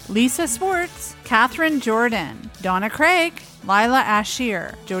Hyde, Lisa Swartz, Catherine Jordan, Donna Craig, Lila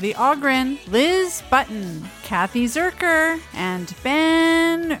Ashier, Jody Ogren, Liz Button, Kathy Zerker, and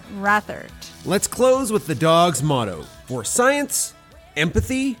Ben Rathert. Let's close with the dog's motto: for science,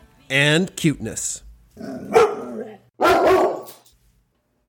 empathy, and cuteness.